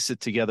piece it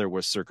together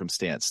with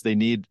circumstance. They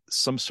need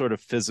some sort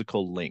of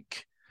physical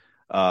link,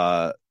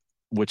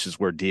 which is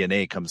where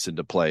DNA comes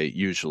into play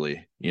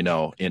usually, in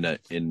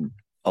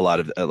a lot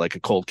of like a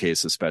cold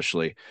case,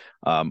 especially,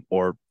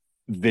 or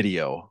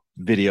video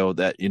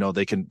that,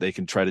 they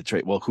can try to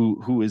trade. Well,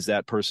 who is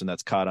that person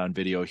that's caught on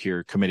video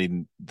here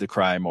committing the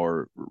crime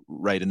or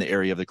right in the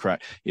area of the crime?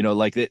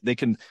 Like they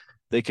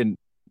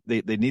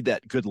need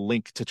that good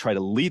link to try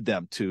to lead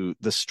them to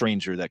the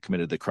stranger that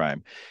committed the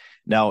crime.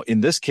 Now, in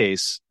this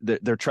case,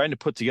 they're trying to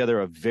put together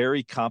a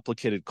very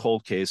complicated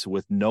cold case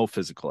with no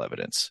physical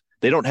evidence.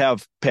 They don't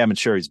have Pam and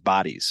Sherry's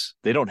bodies.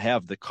 They don't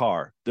have the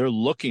car. They're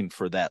looking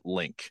for that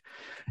link.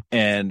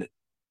 And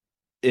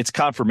it's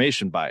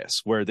confirmation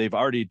bias, where they've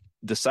already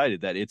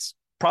decided that it's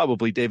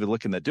probably David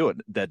Lykken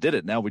that did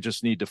it. Now we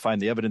just need to find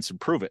the evidence and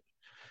prove it.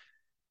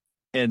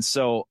 And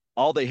so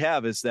all they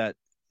have is that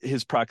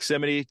his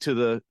proximity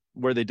to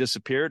where they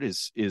disappeared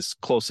is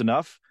close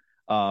enough.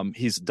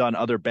 He's done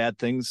other bad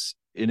things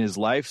in his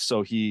life,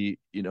 so he,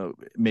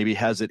 maybe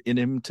has it in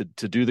him to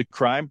do the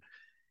crime.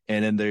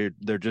 And then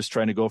they're just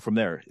trying to go from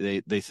there.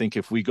 They think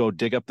if we go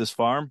dig up this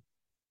farm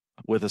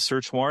with a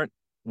search warrant,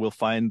 we'll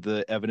find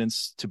the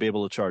evidence to be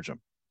able to charge him.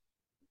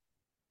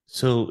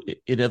 So,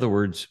 in other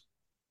words,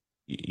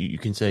 you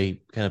can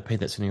say, kind of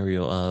paint that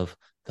scenario of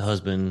the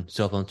husband,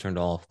 cell phone turned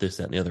off, this,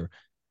 that, and the other.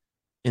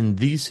 In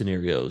these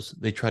scenarios,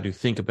 they try to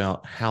think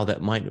about how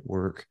that might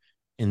work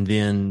and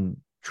then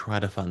try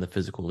to find the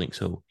physical link.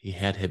 So he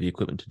had heavy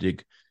equipment to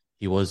dig.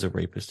 He was a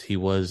rapist. He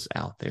was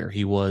out there.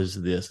 He was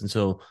this. And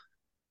so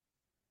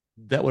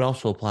that would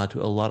also apply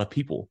to a lot of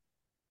people,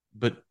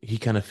 but he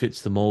kind of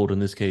fits the mold in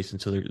this case.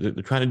 And so they're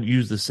trying to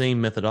use the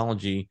same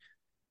methodology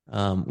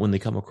when they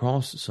come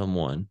across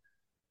someone,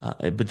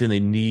 but then they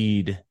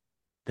need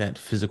that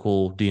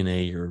physical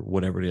DNA or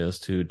whatever it is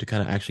to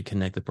kind of actually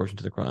connect the person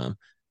to the crime.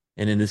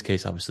 And in this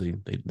case, obviously,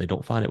 they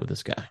don't find it with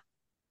this guy.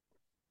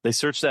 They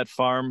search that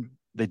farm.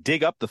 They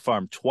dig up the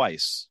farm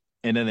twice,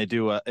 and then they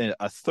do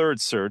a third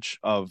search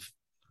of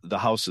the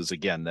houses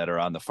again that are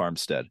on the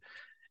farmstead.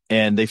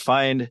 And they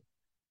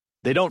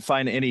don't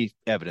find any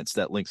evidence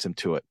that links him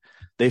to it.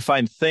 They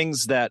find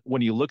things that,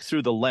 when you look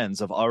through the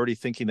lens of already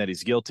thinking that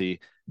he's guilty,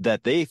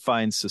 that they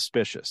find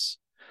suspicious.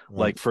 Right.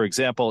 Like, for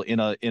example, in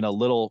a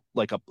little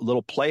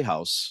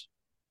playhouse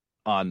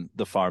on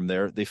the farm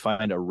there, they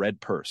find a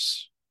red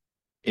purse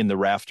in the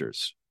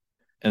rafters.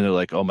 And they're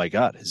like, oh my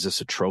God, is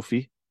this a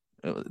trophy?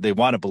 They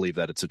want to believe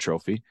that it's a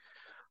trophy.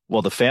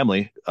 Well, the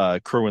family,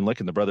 Kerwin Lick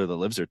and the brother that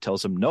lives there,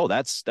 tells him, no,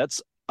 that's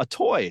a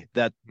toy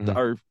that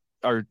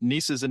our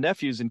nieces and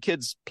nephews and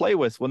kids play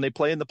with when they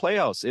play in the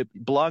playhouse. It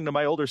belonged to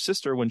my older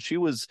sister when she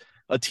was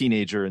a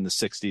teenager in the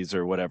 60s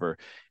or whatever.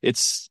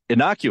 It's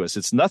innocuous.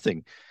 It's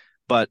nothing.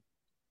 But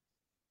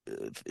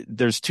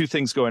there's two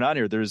things going on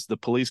here. There's the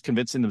police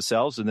convincing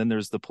themselves, and then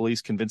there's the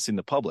police convincing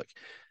the public.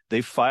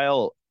 They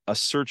file a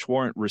search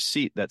warrant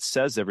receipt that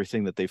says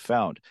everything that they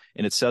found.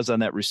 And it says on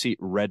that receipt,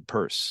 red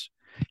purse.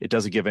 It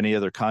doesn't give any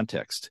other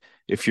context.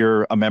 If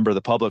you're a member of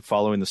the public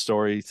following the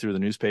story through the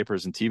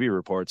newspapers and TV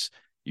reports,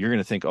 you're going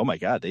to think, oh my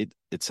God,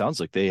 it sounds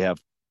like they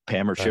have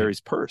Pam or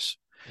Sherry's purse.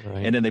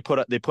 Right. And then they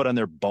put on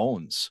their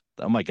bones.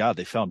 Oh my God,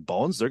 they found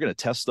bones. They're going to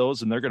test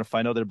those and they're going to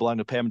find out that it belonged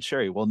to Pam and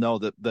Sherry. Well, no,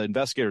 the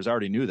investigators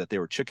already knew that they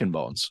were chicken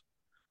bones,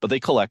 but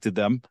they collected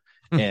them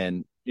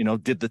and,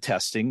 did the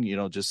testing,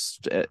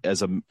 just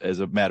as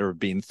a matter of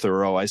being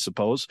thorough, I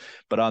suppose.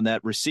 But on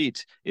that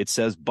receipt, it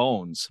says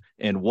bones.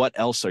 And what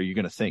else are you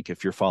going to think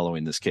if you're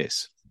following this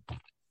case?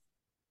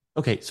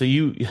 Okay, so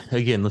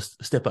let's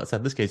step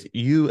outside this case.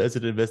 You, as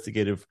an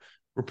investigative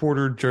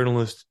reporter,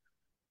 journalist,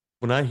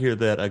 when I hear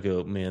that, I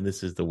go, man,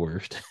 this is the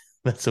worst.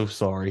 That's so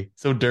sorry,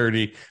 so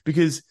dirty.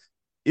 Because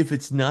if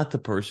it's not the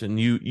person,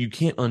 you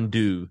can't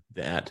undo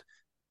that.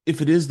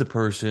 If it is the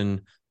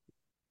person,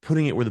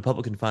 putting it where the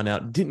public can find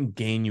out didn't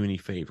gain you any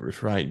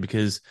favors, right?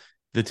 Because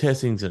the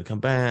testing's going to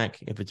come back.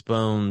 If it's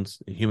bones,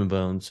 human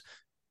bones,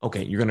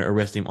 okay, you're going to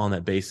arrest him on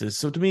that basis.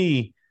 So to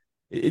me,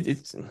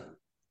 it's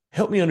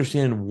help me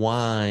understand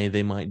why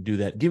they might do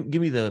that. Paint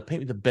me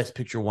the best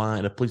picture why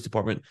a police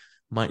department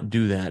might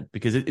do that,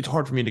 because it's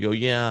hard for me to go,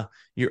 yeah,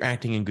 you're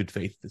acting in good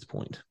faith at this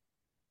point.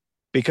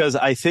 Because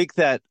I think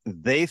that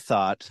they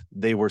thought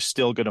they were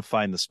still going to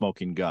find the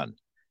smoking gun,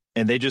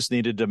 and they just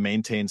needed to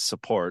maintain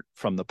support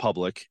from the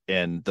public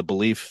and the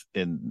belief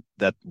in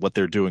that what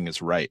they're doing is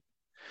right.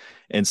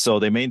 And so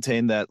they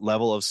maintain that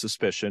level of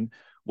suspicion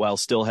while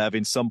still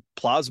having some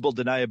plausible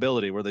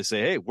deniability where they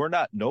say, hey,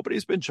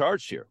 nobody's been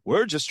charged here.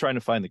 We're just trying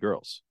to find the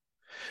girls.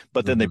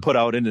 But then they put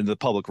out into the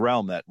public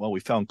realm that, well, we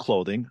found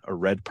clothing, a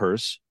red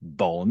purse,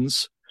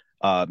 bones,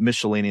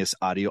 miscellaneous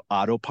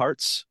auto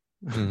parts.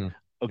 Mm-hmm.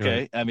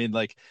 Okay. Yeah. I mean,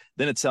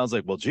 then it sounds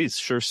like, well, geez,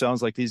 sure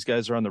sounds like these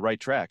guys are on the right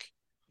track.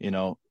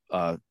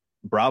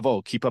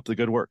 Bravo, keep up the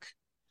good work.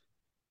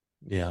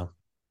 Yeah.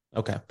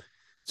 Okay.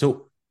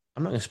 So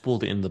I'm not going to spoil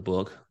the end of the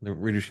book. The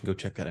readers can go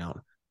check that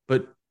out.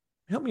 But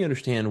help me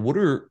understand,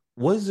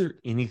 was there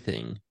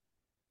anything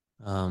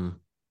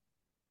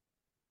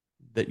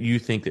that you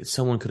think that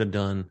someone could have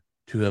done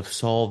to have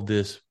solved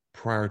this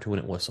prior to when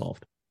it was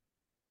solved?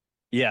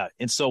 Yeah.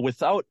 And so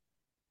without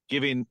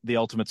giving the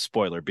ultimate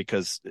spoiler,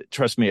 because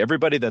trust me,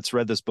 everybody that's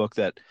read this book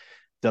that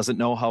doesn't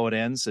know how it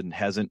ends and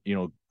hasn't,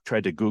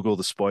 tried to Google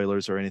the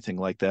spoilers or anything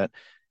like that,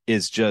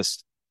 is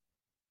just,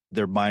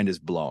 their mind is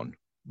blown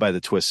by the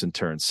twists and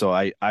turns. So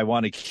I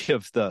want to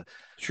give the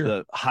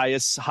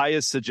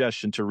highest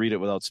suggestion to read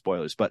it without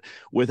spoilers. But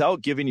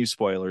without giving you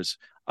spoilers,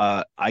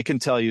 I can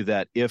tell you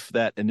that if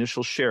that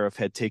initial sheriff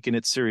had taken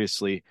it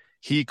seriously,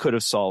 he could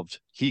have solved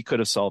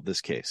this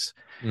case.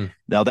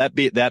 Now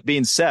that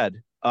being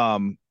said,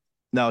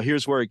 now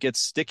here's where it gets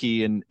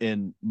sticky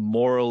and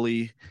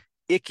morally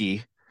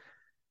icky.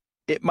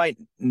 It might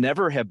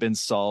never have been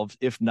solved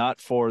if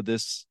not for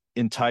this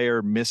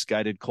entire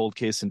misguided cold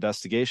case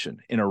investigation.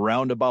 In a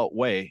roundabout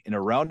way,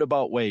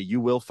 you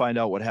will find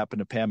out what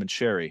happened to Pam and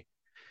Sherry.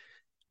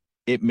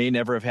 It may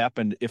never have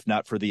happened if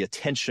not for the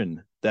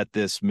attention that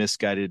this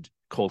misguided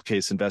cold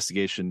case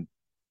investigation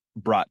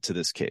brought to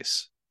this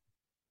case.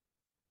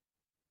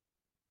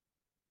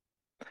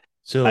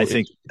 I So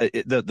think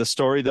the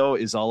story though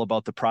is all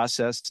about the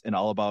process and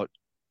all about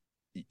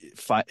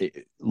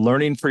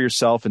learning for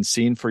yourself and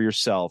seeing for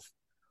yourself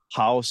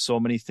how so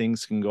many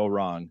things can go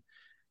wrong,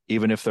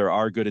 even if there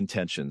are good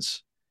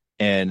intentions.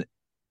 And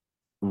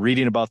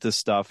reading about this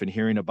stuff and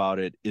hearing about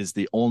it is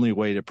the only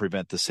way to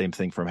prevent the same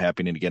thing from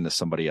happening again to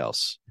somebody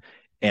else.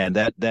 And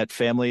that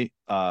family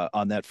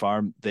on that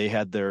farm, they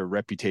had their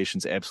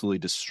reputations absolutely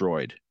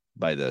destroyed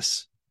by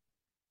this.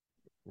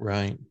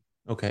 right.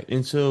 Okay.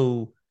 And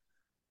so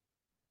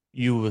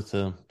you with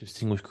a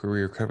distinguished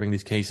career covering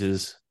these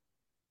cases,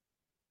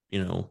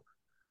 you know,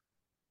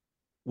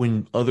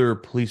 when other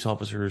police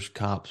officers,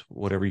 cops,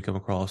 whatever you come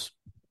across,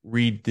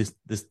 read this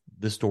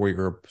story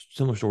or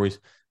similar stories,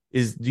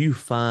 do you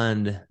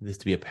find this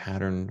to be a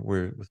pattern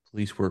where with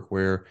police work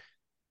where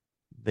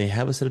they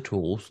have a set of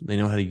tools, they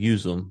know how to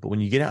use them, but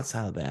when you get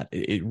outside of that,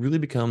 it really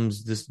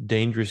becomes this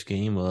dangerous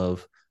game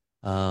of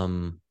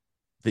um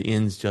the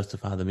ends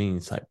justify the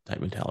means type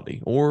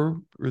mentality,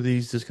 or are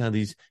these just kind of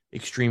these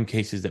extreme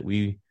cases that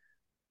we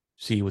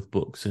see with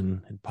books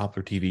and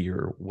popular TV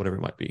or whatever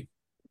it might be?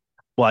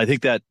 Well, I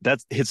think that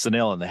hits the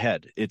nail on the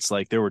head. It's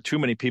like there were too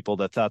many people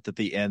that thought that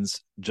the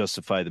ends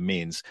justify the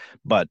means,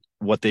 but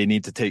what they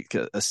need to take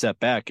a step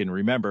back and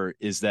remember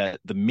is that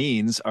the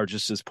means are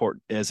just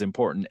as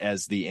important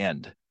as the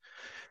end,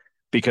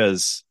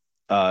 because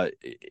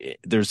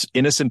there's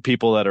innocent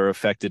people that are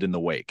affected in the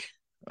wake.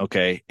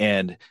 Okay,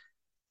 and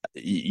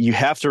you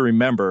have to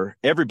remember,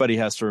 everybody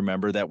has to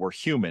remember that we're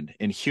human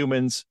and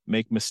humans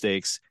make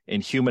mistakes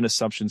and human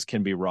assumptions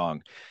can be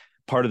wrong.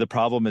 Part of the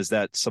problem is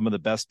that some of the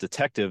best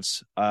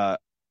detectives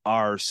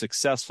are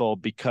successful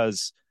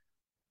because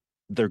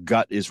their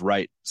gut is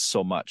right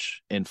so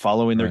much, and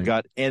following their Right.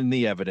 gut and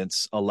the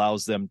evidence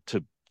allows them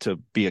to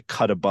be a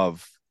cut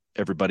above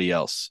everybody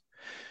else.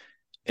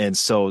 And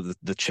so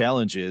the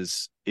challenge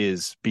is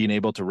being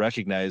able to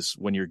recognize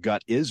when your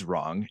gut is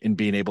wrong and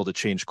being able to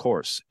change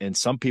course. And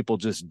some people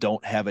just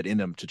don't have it in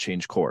them to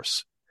change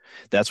course.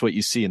 That's what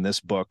you see in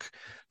this book.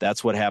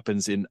 That's what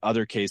happens in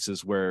other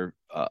cases where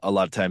a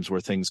lot of times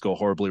where things go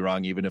horribly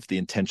wrong, even if the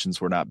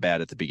intentions were not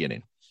bad at the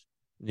beginning.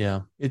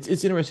 Yeah. It's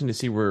interesting to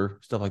see where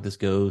stuff like this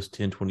goes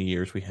 10, 20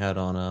 years. We had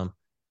on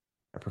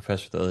a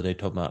professor the other day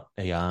talking about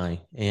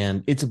AI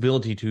and its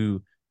ability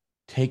to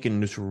take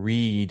and just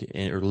read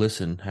or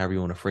listen, however you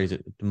want to phrase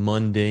it,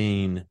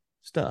 mundane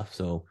stuff.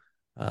 So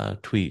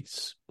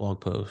tweets,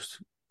 blog posts,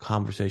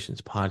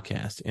 conversations,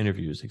 podcasts,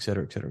 interviews, et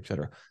cetera, et cetera, et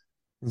cetera.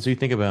 And so you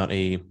think about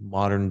a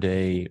modern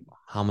day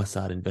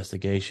homicide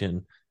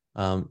investigation.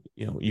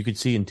 You could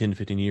see in 10 to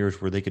 15 years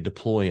where they could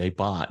deploy a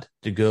bot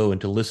to go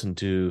and to listen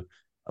to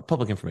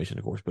public information,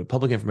 of course, but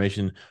public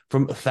information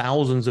from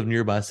thousands of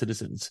nearby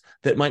citizens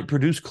that might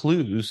produce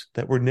clues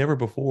that were never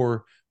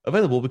before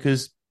available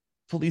because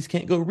police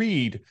can't go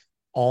read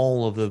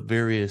all of the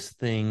various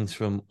things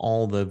from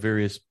all the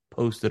various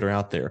posts that are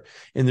out there.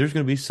 And there's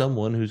going to be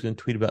someone who's going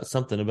to tweet about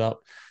something about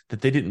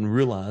that they didn't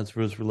realize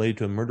was related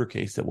to a murder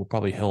case that will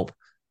probably help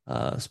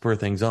spur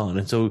things on.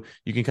 And so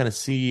you can kind of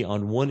see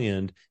on one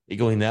end it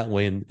going that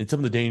way and some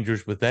of the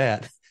dangers with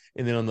that.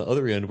 And then on the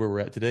other end, where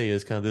we're at today,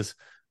 is kind of this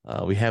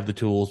we have the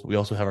tools, but we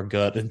also have our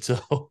gut. And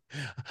so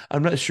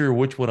I'm not sure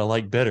which one I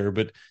like better,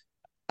 but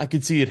I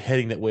could see it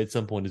heading that way at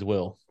some point as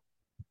well.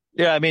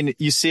 Yeah, I mean,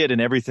 you see it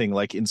in everything.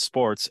 Like in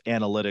sports,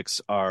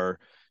 analytics are,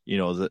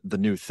 the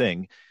new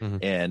thing. Mm-hmm.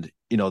 And,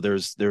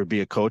 there would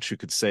be a coach who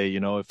could say,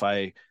 if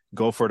I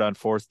go for it on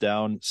fourth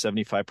down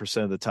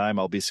 75% of the time,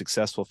 I'll be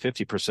successful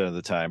 50% of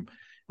the time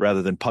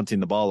rather than punting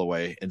the ball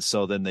away. And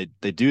so then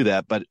they do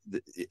that. But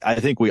I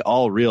think we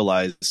all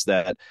realize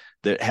that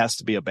there has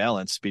to be a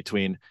balance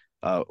between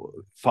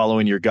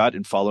following your gut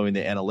and following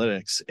the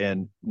analytics.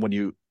 And when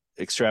you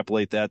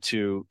extrapolate that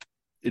to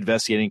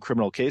investigating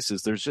criminal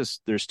cases,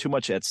 there's too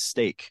much at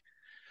stake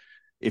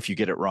if you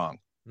get it wrong.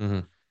 Mm-hmm.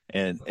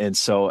 And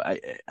so I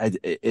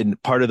in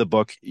part of the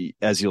book,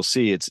 as you'll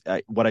see,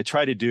 what I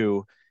try to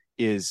do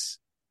is,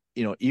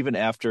 even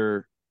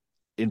after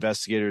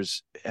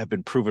investigators have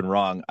been proven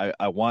wrong, I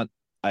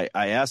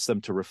ask them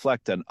to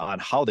reflect on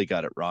how they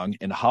got it wrong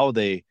and how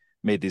they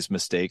made these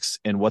mistakes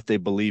and what they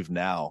believe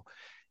now.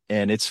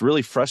 And it's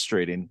really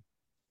frustrating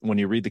when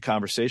you read the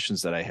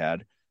conversations that I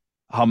had,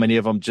 how many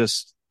of them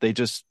they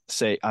just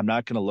say, I'm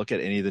not going to look at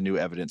any of the new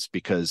evidence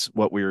because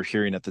what we were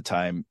hearing at the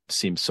time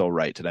seems so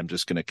right. And I'm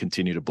just going to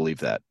continue to believe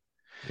that.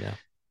 Yeah.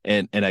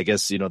 And I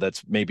guess,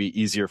 that's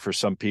maybe easier for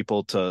some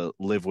people to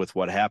live with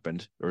what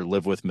happened or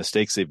live with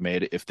mistakes they've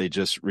made if they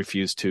just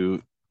refuse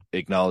to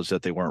acknowledge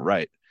that they weren't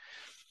right.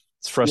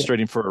 It's Yeah.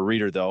 frustrating for a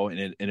reader though.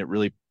 And it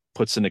really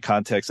puts into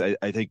context.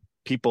 I think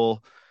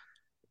people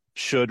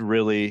should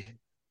really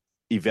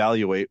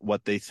evaluate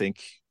what they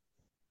think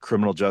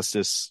criminal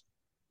justice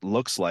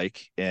looks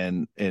like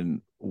and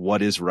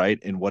what is right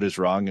and what is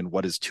wrong and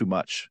what is too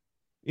much.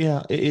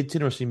 Yeah. It's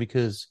interesting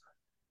because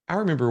I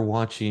remember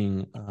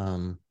watching,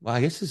 well, I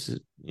guess this is,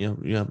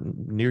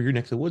 near your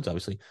neck of the woods,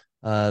 obviously,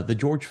 the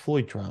George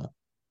Floyd trial.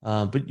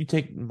 But you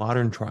take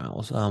modern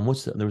trials.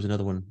 There was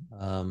another one.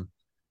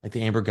 like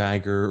the Amber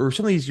Geiger, or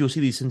some of these, you'll see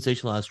these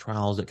sensationalized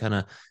trials that kind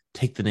of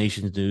take the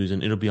nation's news,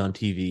 and it'll be on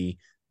TV.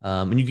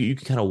 And you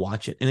can kind of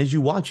watch it. And as you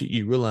watch it,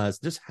 you realize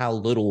just how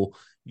little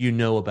you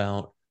know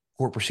about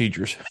court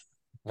procedures,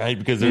 right?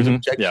 Because there's Yeah.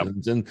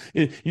 objections, and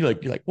you're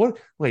like, what?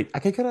 Wait, I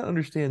can kind of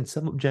understand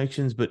some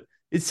objections, but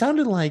it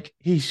sounded like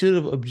he should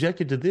have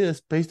objected to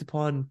this based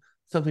upon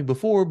something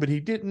before, but he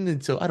didn't,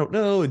 and so I don't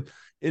know. And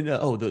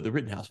oh, the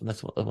Rittenhouse one,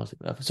 that's what I was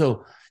thinking of.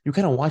 So you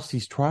kind of watch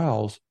these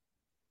trials,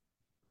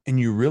 and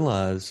you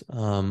realize,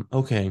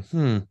 okay,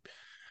 during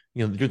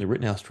the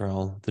Rittenhouse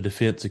trial, the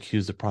defense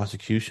accused the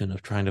prosecution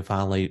of trying to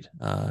violate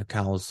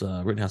Kyle's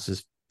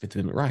Rittenhouse's Fifth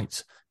Amendment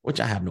rights, which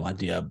I have no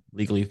idea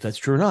legally if that's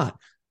true or not.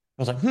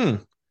 I was like,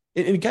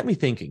 it got me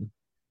thinking,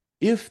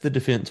 if the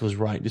defense was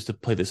right, just to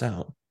play this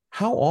out,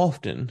 how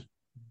often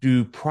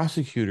do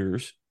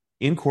prosecutors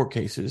in court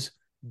cases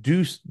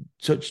do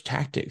such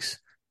tactics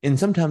and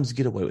sometimes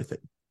get away with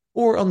it?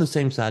 Or on the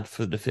same side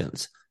for the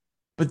defense.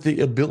 But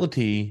the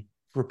ability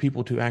for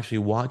people to actually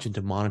watch and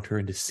to monitor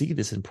and to see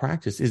this in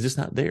practice is just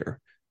not there.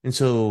 And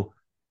so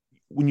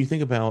when you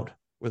think about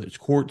whether it's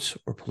courts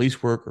or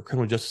police work or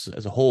criminal justice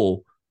as a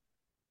whole,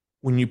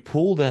 when you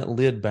pull that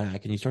lid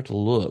back and you start to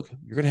look,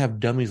 you're going to have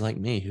dummies like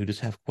me who just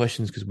have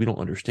questions because we don't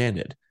understand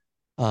it.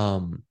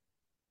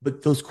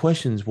 But those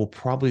questions will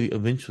probably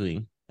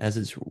eventually, as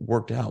it's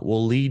worked out,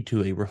 will lead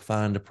to a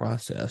refined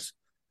process.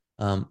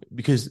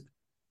 Because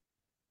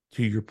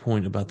to your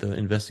point about the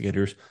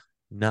investigators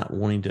not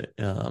wanting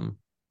to,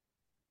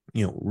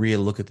 really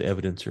look at the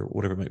evidence or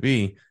whatever it might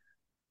be,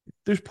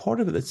 there's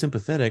part of it that's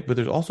sympathetic, but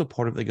there's also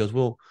part of it that goes,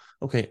 well,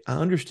 okay, I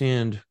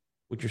understand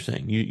what you're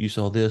saying. You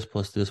saw this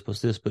plus this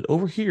plus this, but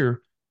over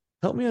here,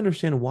 help me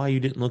understand why you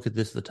didn't look at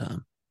this at the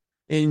time.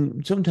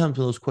 And sometimes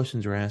when those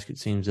questions are asked, it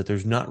seems that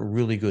there's not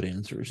really good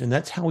answers. And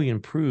that's how we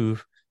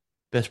improve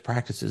best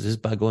practices, is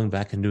by going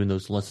back and doing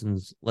those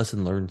lesson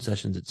learned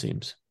sessions, it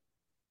seems.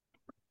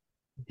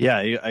 Yeah,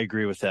 I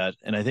agree with that.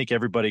 And I think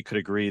everybody could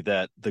agree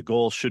that the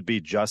goal should be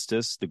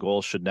justice. The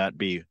goal should not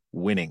be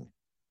winning.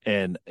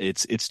 And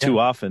it's Yeah. too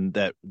often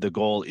that the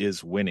goal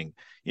is winning.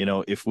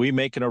 If we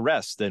make an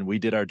arrest, then we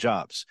did our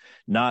jobs.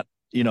 Not,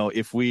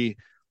 if we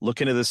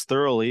look into this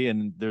thoroughly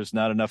and there's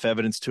not enough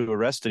evidence to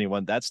arrest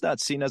anyone, that's not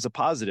seen as a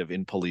positive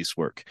in police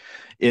work.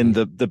 In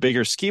Mm-hmm. the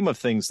bigger scheme of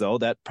things, though,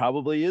 that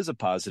probably is a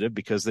positive,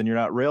 because then you're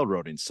not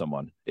railroading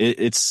someone.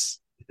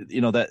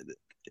 That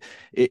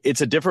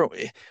it's a different,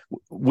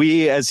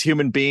 we as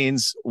human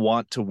beings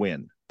want to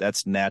win.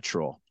 That's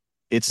natural.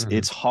 It's Mm-hmm.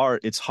 it's hard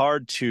it's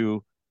hard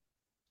to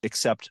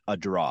accept a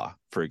draw,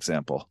 for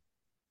example.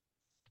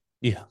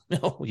 Yeah.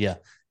 Oh, yeah,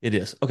 it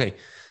is. Okay.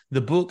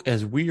 The book,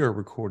 as we are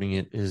recording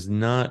it, is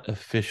not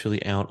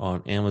officially out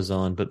on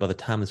Amazon, but by the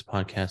time this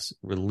podcast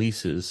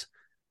releases,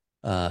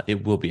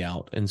 it will be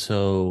out. And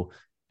so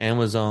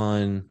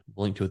Amazon,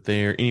 link to it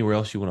there. Anywhere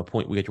else you want to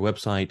point, we got your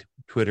website,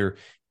 Twitter,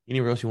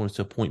 anywhere else you want us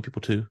to point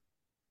people to?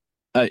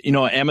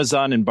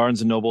 Amazon and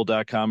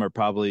barnesandnoble.com are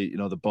probably,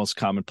 the most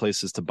common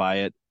places to buy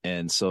it.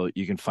 And so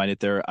you can find it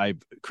there.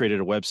 I've created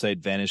a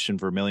website,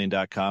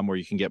 vanishingvermilion.com, where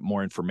you can get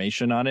more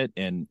information on it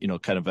and,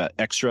 kind of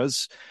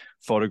extras,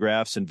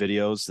 photographs and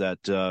videos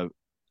that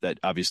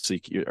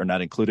obviously are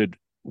not included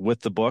with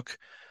the book.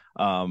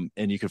 And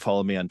you can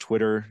follow me on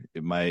Twitter.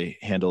 My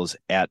handle is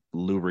at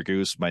Lou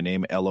Raguse, my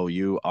name,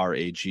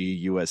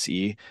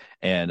 LOURAGUSE.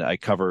 And I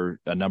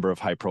cover a number of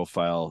high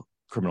profile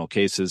criminal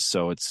cases.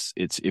 So it's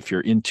if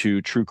you're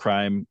into true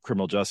crime,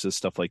 criminal justice,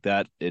 stuff like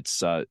that,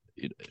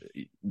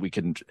 we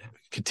can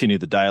continue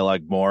the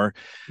dialogue more.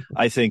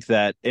 I think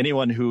that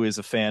anyone who is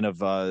a fan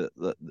of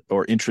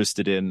or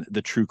interested in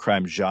the true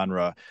crime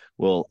genre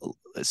will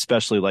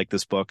especially like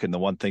this book. And the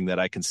one thing that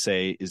I can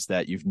say is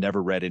that you've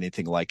never read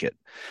anything like it.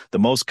 The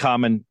most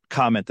common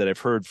comment that I've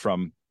heard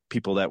from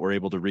people that were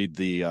able to read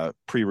the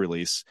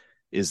pre-release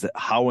is that,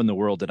 how in the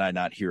world did I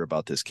not hear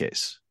about this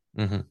case?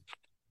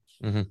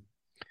 Mm-hmm. Mm-hmm.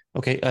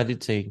 Okay, I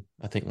did say,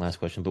 I think, last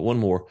question, but one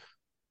more.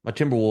 My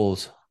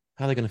Timberwolves,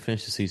 how are they going to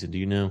finish the season? Do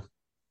you know?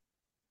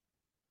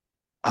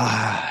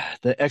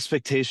 The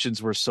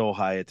expectations were so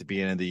high at the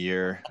beginning of the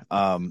year.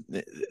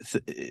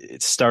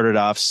 It started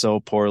off so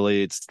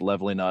poorly. It's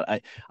leveling out.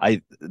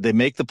 They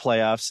make the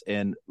playoffs,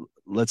 and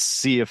let's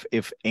see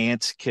if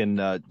Ant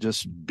can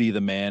just be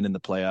the man in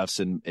the playoffs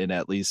and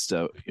at least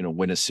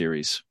win a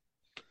series.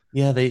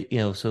 Yeah,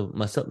 so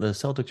the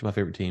Celtics are my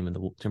favorite team, and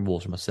the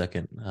Timberwolves are my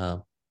second.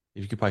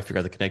 If you could probably figure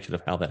out the connection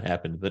of how that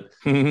happened, but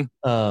they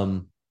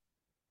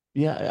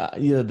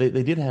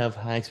did have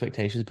high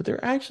expectations, but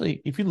they're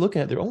actually, if you look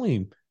at it, they're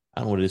only,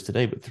 I don't know what it is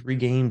today, but 3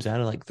 games out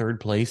of like third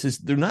place.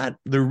 They're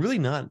really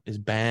not as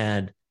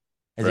bad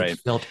as Right. it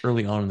felt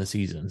early on in the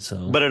season.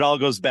 So, but it all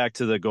goes back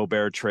to the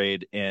Gobert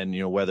trade and,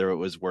 whether it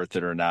was worth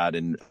it or not.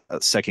 And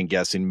second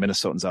guessing,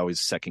 Minnesotans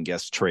always second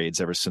guess trades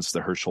ever since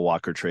the Herschel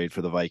Walker trade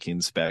for the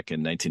Vikings back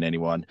in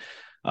 1991.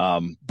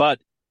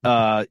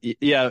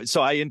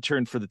 So I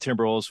interned for the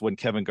Timberwolves when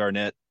Kevin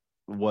Garnett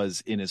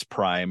was in his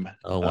prime.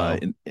 oh wow.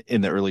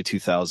 In the early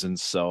 2000s.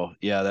 So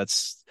yeah,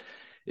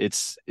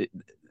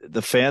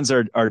 the fans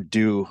are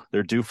due.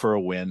 They're due for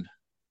a win.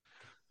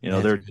 You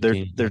know,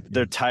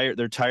 they're tired.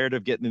 They're tired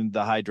of getting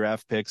the high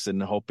draft picks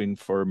and hoping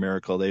for a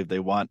miracle. They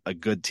want a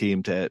good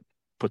team to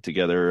put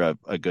together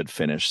a good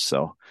finish.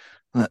 So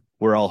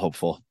we're all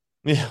hopeful.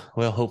 Yeah.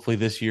 Well, hopefully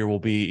this year will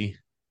be.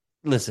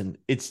 Listen,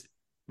 it's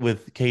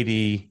with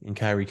KD and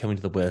Kyrie coming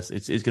to the West.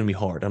 It's going to be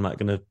hard. I'm not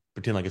going to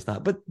pretend like it's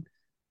not. But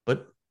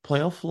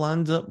playoff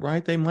lines up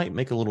right. They might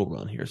make a little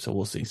run here. So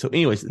we'll see. So,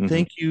 anyways,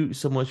 Thank you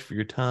so much for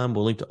your time.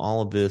 We'll link to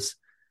all of this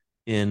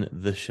in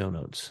the show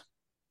notes.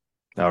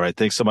 All right.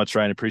 Thanks so much,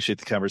 Ryan. Appreciate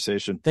the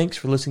conversation. Thanks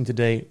for listening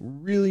today.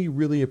 Really,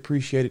 really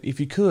appreciate it. If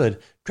you could,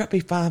 drop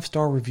a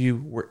 5-star review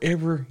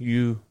wherever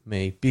you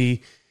may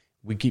be.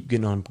 We keep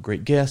getting on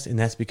great guests, and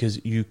that's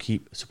because you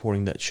keep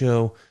supporting that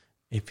show.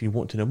 If you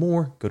want to know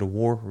more, go to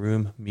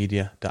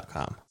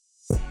warroommedia.com.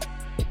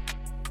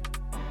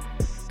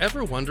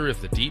 Ever wonder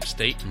if the deep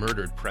state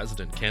murdered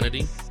President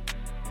Kennedy?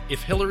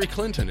 If Hillary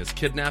Clinton is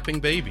kidnapping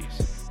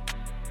babies?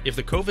 If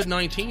the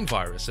COVID-19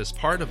 virus is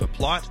part of a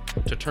plot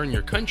to turn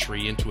your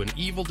country into an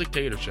evil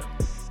dictatorship?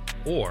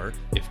 Or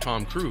if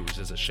Tom Cruise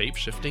is a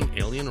shape-shifting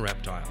alien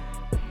reptile?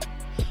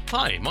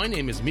 Hi, my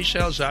name is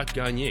Michel Jacques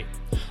Gagné.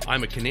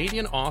 I'm a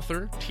Canadian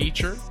author,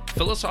 teacher,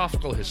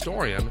 philosophical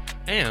historian,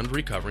 and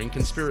recovering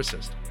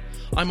conspiracist.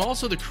 I'm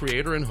also the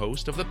creator and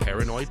host of the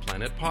Paranoid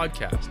Planet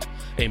podcast,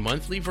 a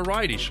monthly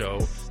variety show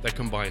that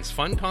combines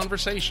fun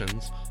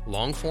conversations,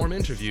 long-form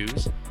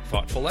interviews,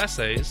 thoughtful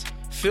essays,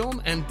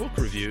 film and book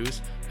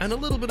reviews, and a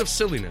little bit of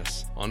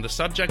silliness on the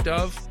subject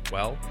of,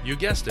 well, you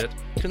guessed it,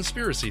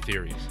 conspiracy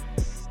theories.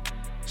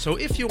 So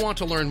if you want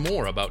to learn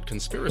more about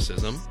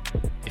conspiracism,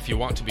 if you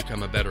want to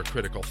become a better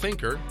critical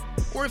thinker,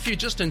 or if you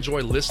just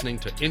enjoy listening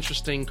to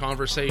interesting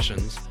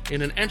conversations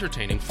in an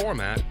entertaining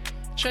format,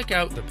 check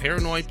out the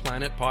Paranoid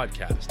Planet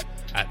podcast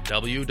at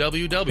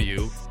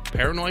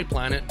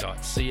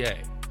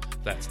www.paranoidplanet.ca.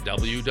 That's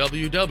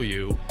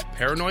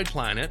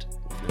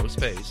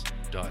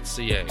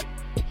www.paranoidplanet.ca.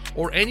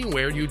 Or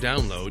anywhere you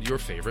download your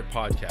favorite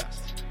podcast.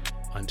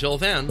 Until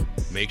then,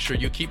 make sure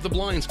you keep the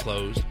blinds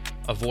closed,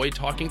 avoid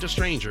talking to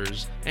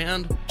strangers,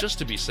 and, just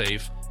to be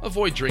safe,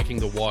 avoid drinking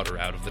the water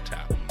out of the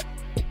tap.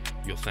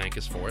 You'll thank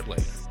us for it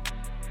later.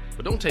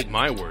 But don't take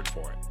my word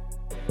for it.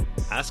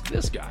 Ask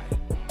this guy.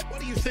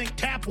 What do you think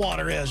tap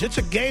water is? It's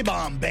a gay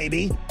bomb,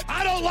 baby.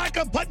 I don't like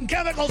them putting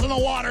chemicals in the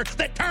water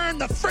that turn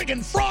the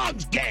friggin'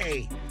 frogs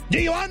gay.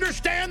 Do you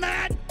understand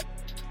that?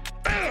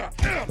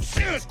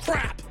 Serious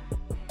crap.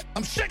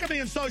 I'm sick of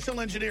being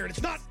social engineered.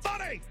 It's not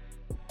funny.